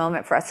tough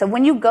moment for us. So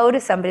when you go to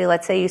somebody,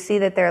 let's say you see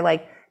that they're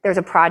like, there's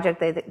a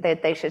project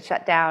that they should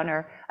shut down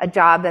or a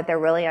job that they're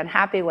really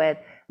unhappy with.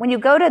 When you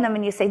go to them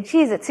and you say,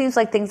 geez, it seems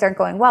like things aren't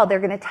going well, they're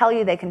going to tell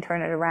you they can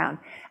turn it around.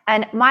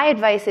 And my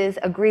advice is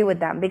agree with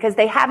them because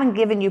they haven't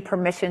given you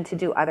permission to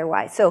do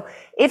otherwise. So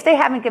if they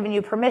haven't given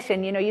you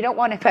permission, you don't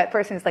want that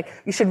person who's like,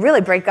 you should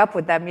really break up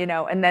with them,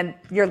 and then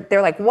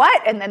they're like,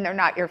 what? And then they're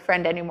not your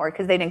friend anymore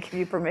because they didn't give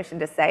you permission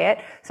to say it.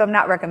 So I'm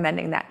not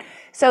recommending that.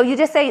 So you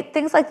just say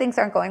things like things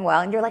aren't going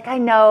well. And you're like, I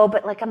know,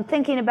 but like I'm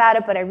thinking about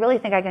it, but I really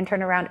think I can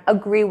turn around.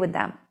 Agree with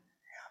them.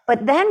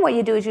 But then what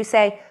you do is you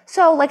say,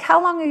 so like,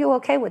 how long are you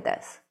okay with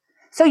this?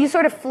 So you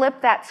sort of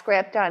flip that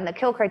script on the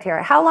kill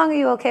criteria. How long are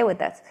you okay with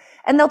this?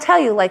 And they'll tell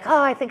you like,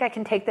 oh, I think I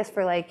can take this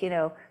for like,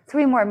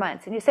 3 more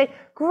months. And you say,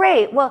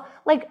 great. Well,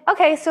 like,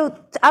 okay, so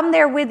I'm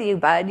there with you,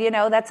 bud.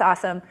 That's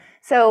awesome.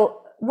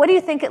 So what do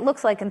you think it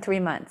looks like in 3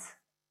 months?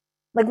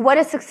 Like, what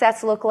does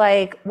success look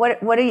like?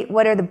 What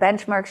are the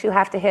benchmarks you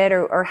have to hit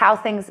or how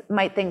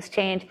things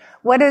change?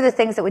 What are the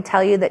things that would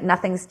tell you that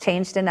nothing's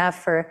changed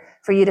enough for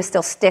you to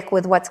still stick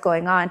with what's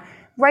going on?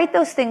 Write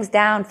those things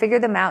down, figure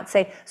them out,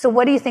 say, so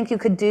what do you think you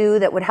could do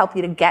that would help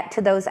you to get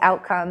to those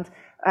outcomes?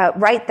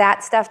 write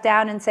that stuff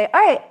down and say,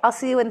 all right, I'll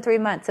see you in 3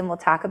 months and we'll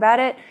talk about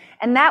it.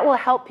 And that will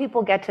help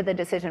people get to the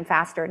decision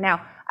faster.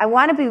 Now, I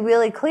want to be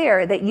really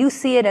clear that you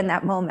see it in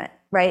that moment,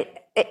 right?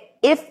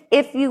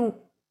 If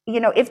you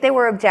know, if they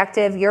were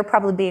objective, you're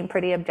probably being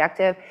pretty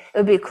objective, it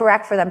would be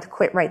correct for them to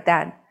quit right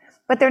then.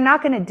 But they're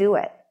not going to do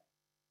it.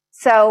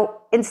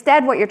 So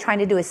instead, what you're trying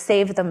to do is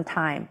save them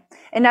time.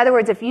 In other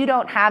words, if you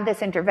don't have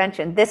this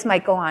intervention, this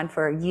might go on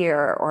for a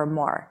year or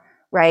more,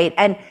 right?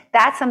 And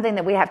that's something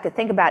that we have to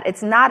think about.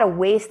 It's not a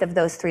waste of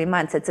those 3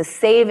 months. It's a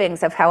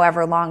savings of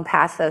however long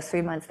past those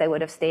 3 months they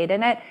would have stayed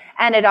in it.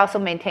 And it also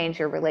maintains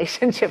your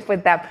relationship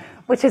with them,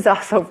 which is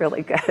also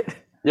really good.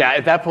 Yeah,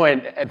 at that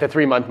point, at the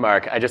 3-month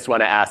mark, I just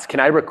want to ask, can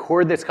I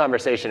record this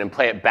conversation and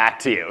play it back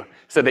to you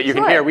so that you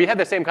can hear, we had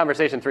the same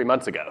conversation 3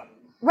 months ago?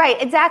 Right,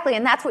 exactly.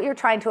 And that's what you're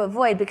trying to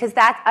avoid, because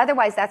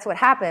otherwise that's what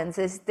happens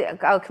is,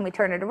 can we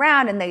turn it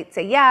around? And they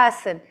say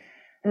yes. And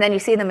then you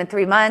see them in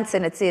 3 months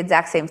and it's the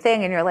exact same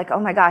thing. And you're like, oh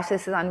my gosh,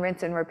 this is on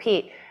rinse and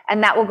repeat.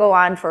 And that will go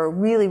on for a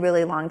really,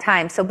 really long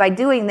time. So by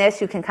doing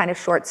this, you can kind of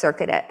short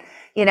circuit it,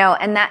 you know,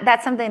 and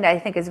that's something that I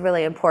think is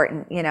really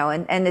important, you know,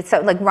 and it's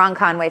like Ron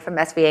Conway from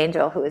SV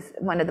Angel, who is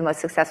one of the most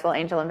successful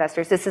angel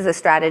investors. This is a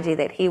strategy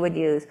that he would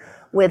use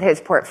with his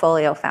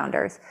portfolio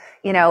founders,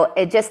 you know,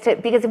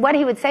 because what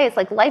he would say is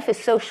like, life is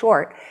so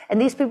short and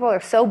these people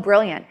are so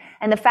brilliant.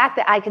 And the fact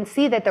that I can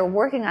see that they're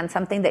working on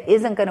something that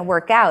isn't going to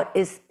work out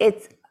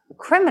it's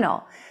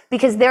criminal,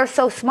 because they're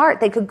so smart.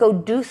 They could go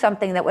do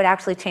something that would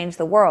actually change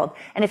the world.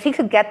 And if he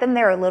could get them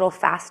there a little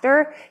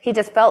faster, he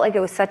just felt like it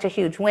was such a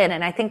huge win.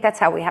 And I think that's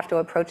how we have to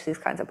approach these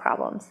kinds of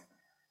problems.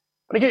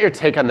 I want to get your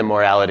take on the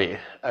morality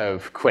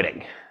of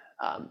quitting.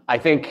 I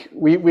think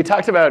we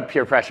talked about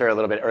peer pressure a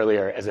little bit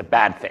earlier as a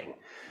bad thing.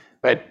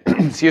 But,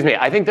 excuse me,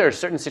 I think there are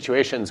certain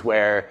situations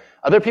where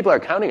other people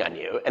are counting on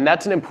you, and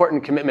that's an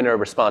important commitment or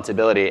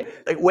responsibility.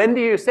 Like, when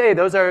do you say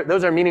those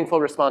are meaningful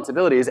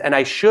responsibilities, and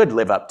I should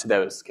live up to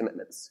those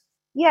commitments?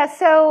 Yeah,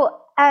 so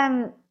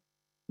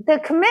the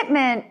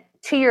commitment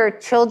to your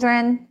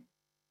children,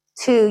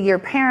 to your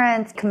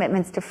parents,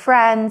 commitments to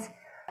friends,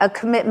 a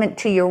commitment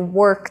to your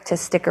work to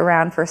stick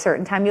around for a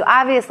certain time, you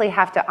obviously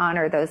have to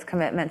honor those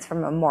commitments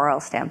from a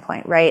moral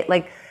standpoint, right?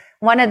 Like,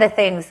 one of the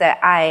things that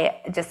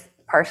I just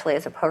partially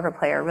as a poker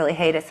player really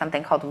hate is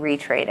something called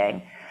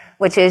retrading,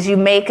 which is you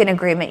make an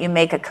agreement, you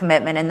make a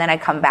commitment, and then I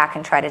come back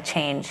and try to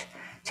change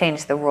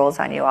the rules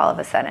on you all of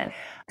a sudden.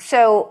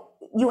 So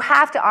you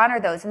have to honor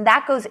those, and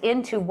that goes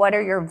into what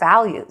are your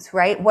values,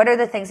 right? What are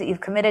the things that you've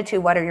committed to?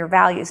 What are your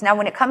values? Now,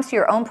 when it comes to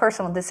your own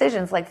personal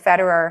decisions like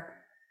Federer,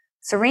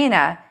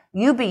 Serena,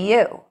 you be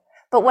you.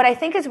 But what I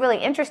think is really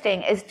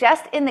interesting is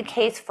just in the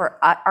case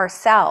for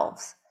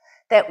ourselves,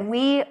 that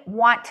we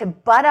want to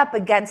butt up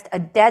against a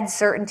dead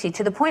certainty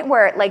to the point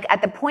where, like,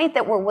 at the point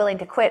that we're willing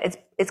to quit,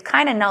 it's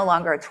kind of no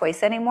longer a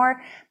choice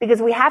anymore,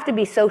 because we have to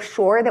be so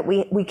sure that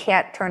we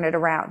can't turn it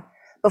around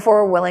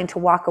before we're willing to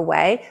walk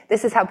away.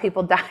 This is how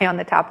people die on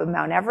the top of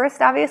Mount Everest,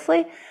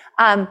 obviously.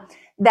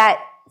 That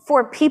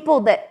for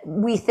people that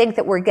we think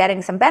that we're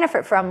getting some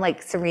benefit from,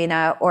 like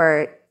Serena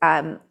or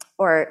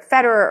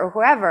Federer or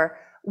whoever,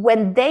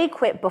 when they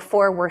quit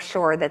before we're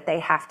sure that they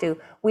have to,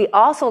 we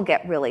also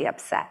get really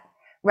upset.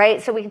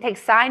 Right? So we can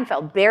take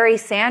Seinfeld, Barry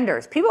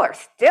Sanders. People are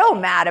still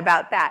mad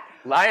about that.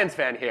 Lions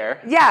fan here.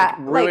 Yeah.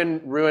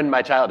 Ruined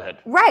my childhood.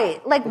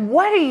 Right. Like,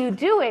 what are you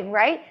doing,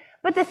 right?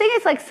 But the thing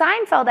is, like,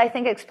 Seinfeld, I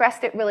think,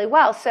 expressed it really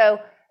well. So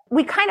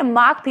we kind of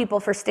mock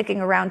people for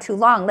sticking around too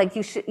long. Like,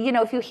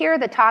 if you hear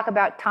the talk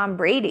about Tom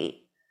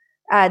Brady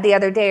the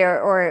other day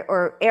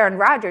or Aaron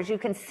Rodgers, you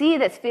can see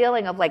this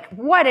feeling of like,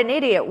 what an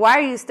idiot. Why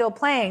are you still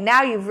playing?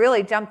 Now you've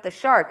really jumped the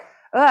shark.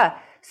 Ugh.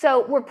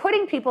 So we're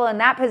putting people in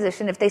that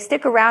position. If they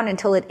stick around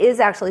until it is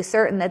actually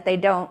certain that they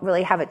don't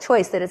really have a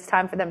choice, that it's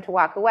time for them to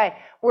walk away,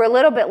 we're a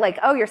little bit like,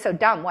 oh, you're so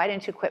dumb. Why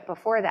didn't you quit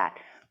before that?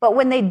 But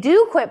when they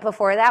do quit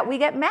before that, we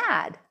get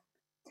mad,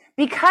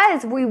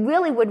 because we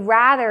really would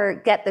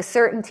rather get the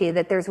certainty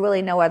that there's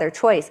really no other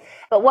choice.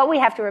 But what we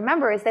have to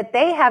remember is that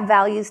they have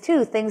values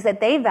too, things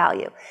that they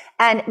value.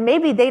 And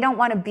maybe they don't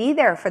want to be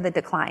there for the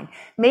decline.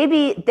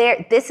 Maybe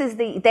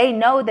they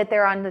know that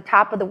they're on the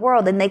top of the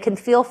world and they can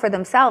feel for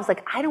themselves,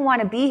 like, I don't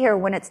want to be here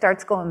when it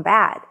starts going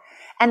bad.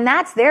 And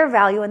that's their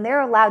value, and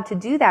they're allowed to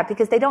do that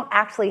because they don't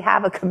actually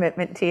have a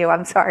commitment to you,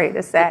 I'm sorry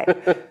to say.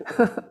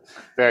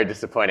 Very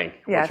disappointing.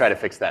 Yes. We'll try to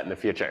fix that in the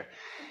future.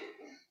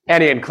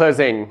 Annie, in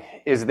closing,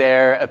 is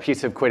there a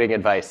piece of quitting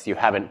advice you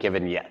haven't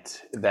given yet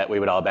that we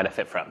would all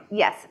benefit from?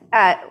 Yes.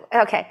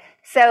 Okay.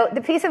 So the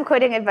piece of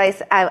quitting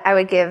advice I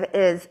would give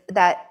is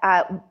that,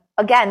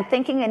 again,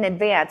 thinking in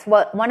advance.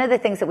 One of the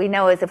things that we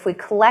know is if we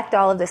collect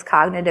all of this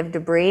cognitive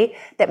debris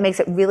that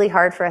makes it really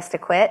hard for us to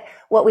quit,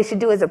 what we should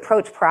do is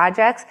approach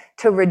projects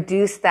to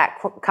reduce that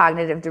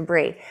cognitive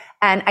debris.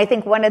 And I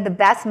think one of the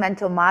best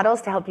mental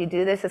models to help you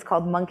do this is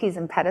called monkeys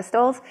and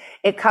pedestals.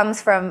 It comes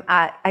from,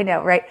 I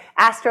know, right?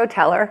 Astro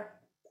Teller,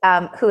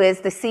 who is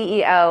the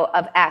CEO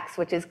of X,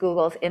 which is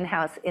Google's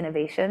in-house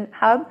innovation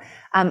hub.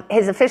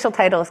 His official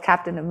title is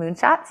Captain of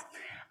Moonshots.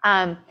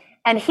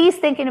 And he's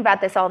thinking about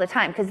this all the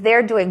time because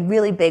they're doing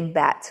really big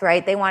bets,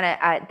 right? They want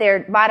to,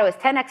 their motto is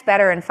 10x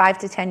better in 5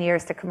 to 10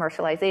 years to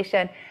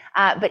commercialization.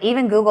 But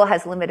even Google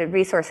has limited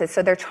resources.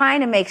 So they're trying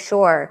to make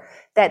sure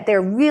that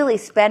they're really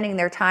spending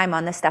their time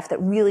on the stuff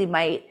that really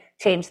might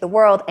change the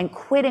world and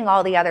quitting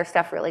all the other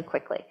stuff really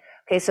quickly.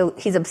 Okay, so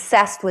he's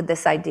obsessed with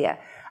this idea.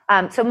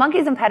 So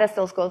Monkeys and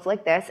Pedestals goes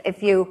like this.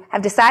 If you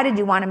have decided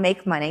you want to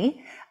make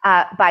money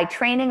by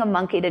training a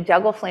monkey to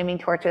juggle flaming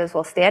torches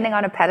while standing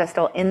on a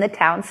pedestal in the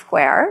town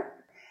square,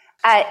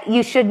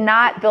 you should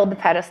not build the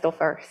pedestal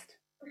first.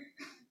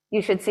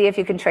 You should see if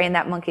you can train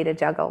that monkey to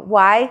juggle.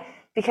 Why?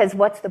 Because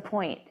what's the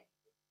point?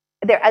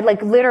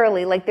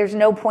 There's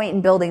no point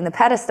in building the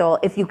pedestal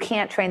if you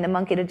can't train the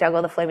monkey to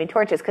juggle the flaming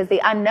torches, because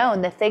the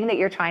unknown, the thing that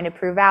you're trying to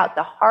prove out,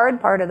 the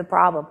hard part of the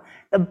problem,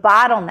 the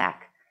bottleneck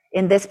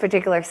in this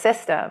particular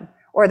system,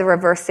 or the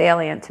reverse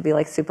salient to be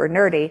like super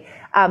nerdy,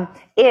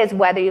 is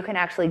whether you can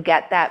actually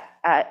get that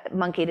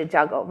monkey to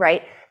juggle,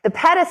 right? The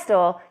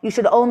pedestal you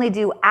should only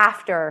do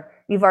after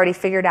you've already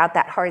figured out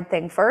that hard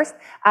thing first,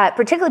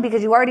 particularly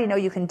because you already know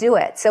you can do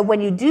it. So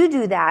when you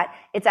do that,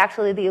 it's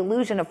actually the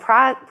illusion of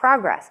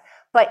progress.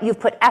 But you've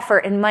put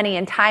effort and money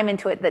and time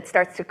into it that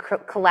starts to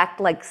collect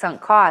like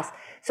sunk costs,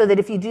 so that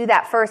if you do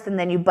that first and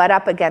then you butt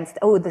up against,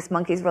 oh, this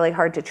monkey's really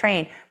hard to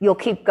train, you'll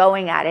keep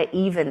going at it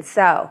even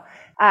so.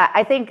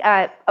 I think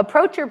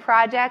approach your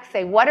projects,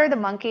 say, what are the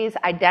monkeys,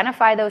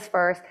 identify those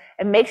first,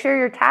 and make sure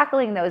you're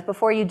tackling those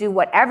before you do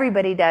what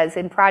everybody does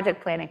in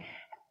project planning.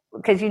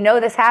 Because you know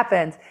this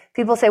happens.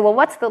 People say, well,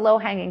 what's the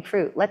low-hanging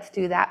fruit? Let's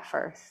do that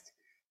first.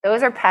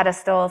 Those are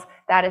pedestals.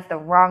 That is the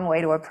wrong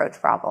way to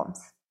approach problems.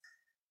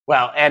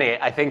 Well, Annie,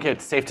 I think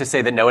it's safe to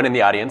say that no one in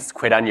the audience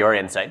quit on your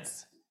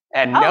insights.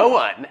 And no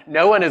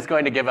one is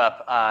going to give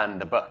up on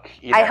the book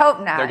either. I hope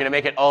not. They're going to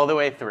make it all the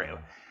way through.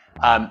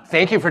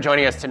 Thank you for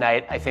joining us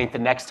tonight. I think the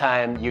next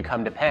time you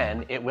come to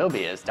Penn, it will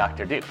be as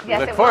Dr. Duke.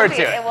 Yes, we look forward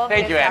to it.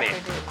 Thank you, Annie.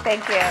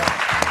 Thank you.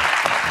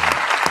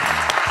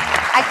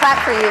 I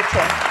clap for you,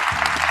 too.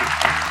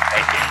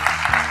 Thank you.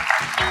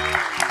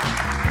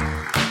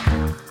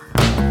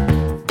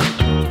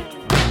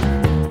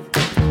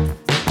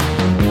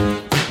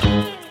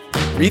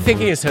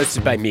 Rethinking is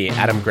hosted by me,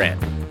 Adam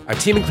Grant. Our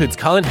team includes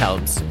Colin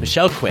Helms,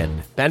 Michelle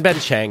Quinn, Ben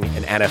Cheng,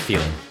 and Anna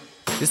Phelan.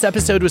 This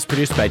episode was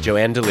produced by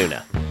Joanne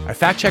DeLuna. Our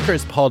fact checker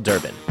is Paul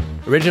Durbin.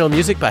 Original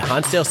music by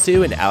Hansdale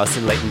Sue and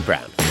Allison Leighton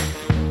Brown.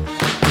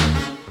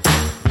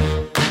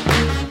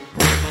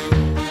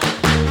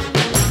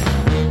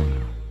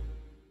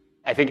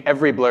 I think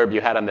every blurb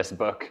you had on this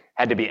book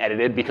had to be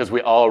edited because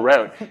we all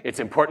wrote, it's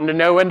important to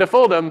know when to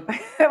fold them.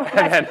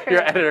 And then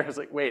your editor was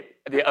like, wait,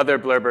 the other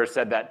blurber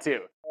said that too.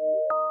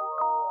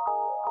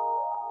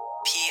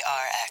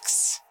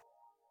 PRX.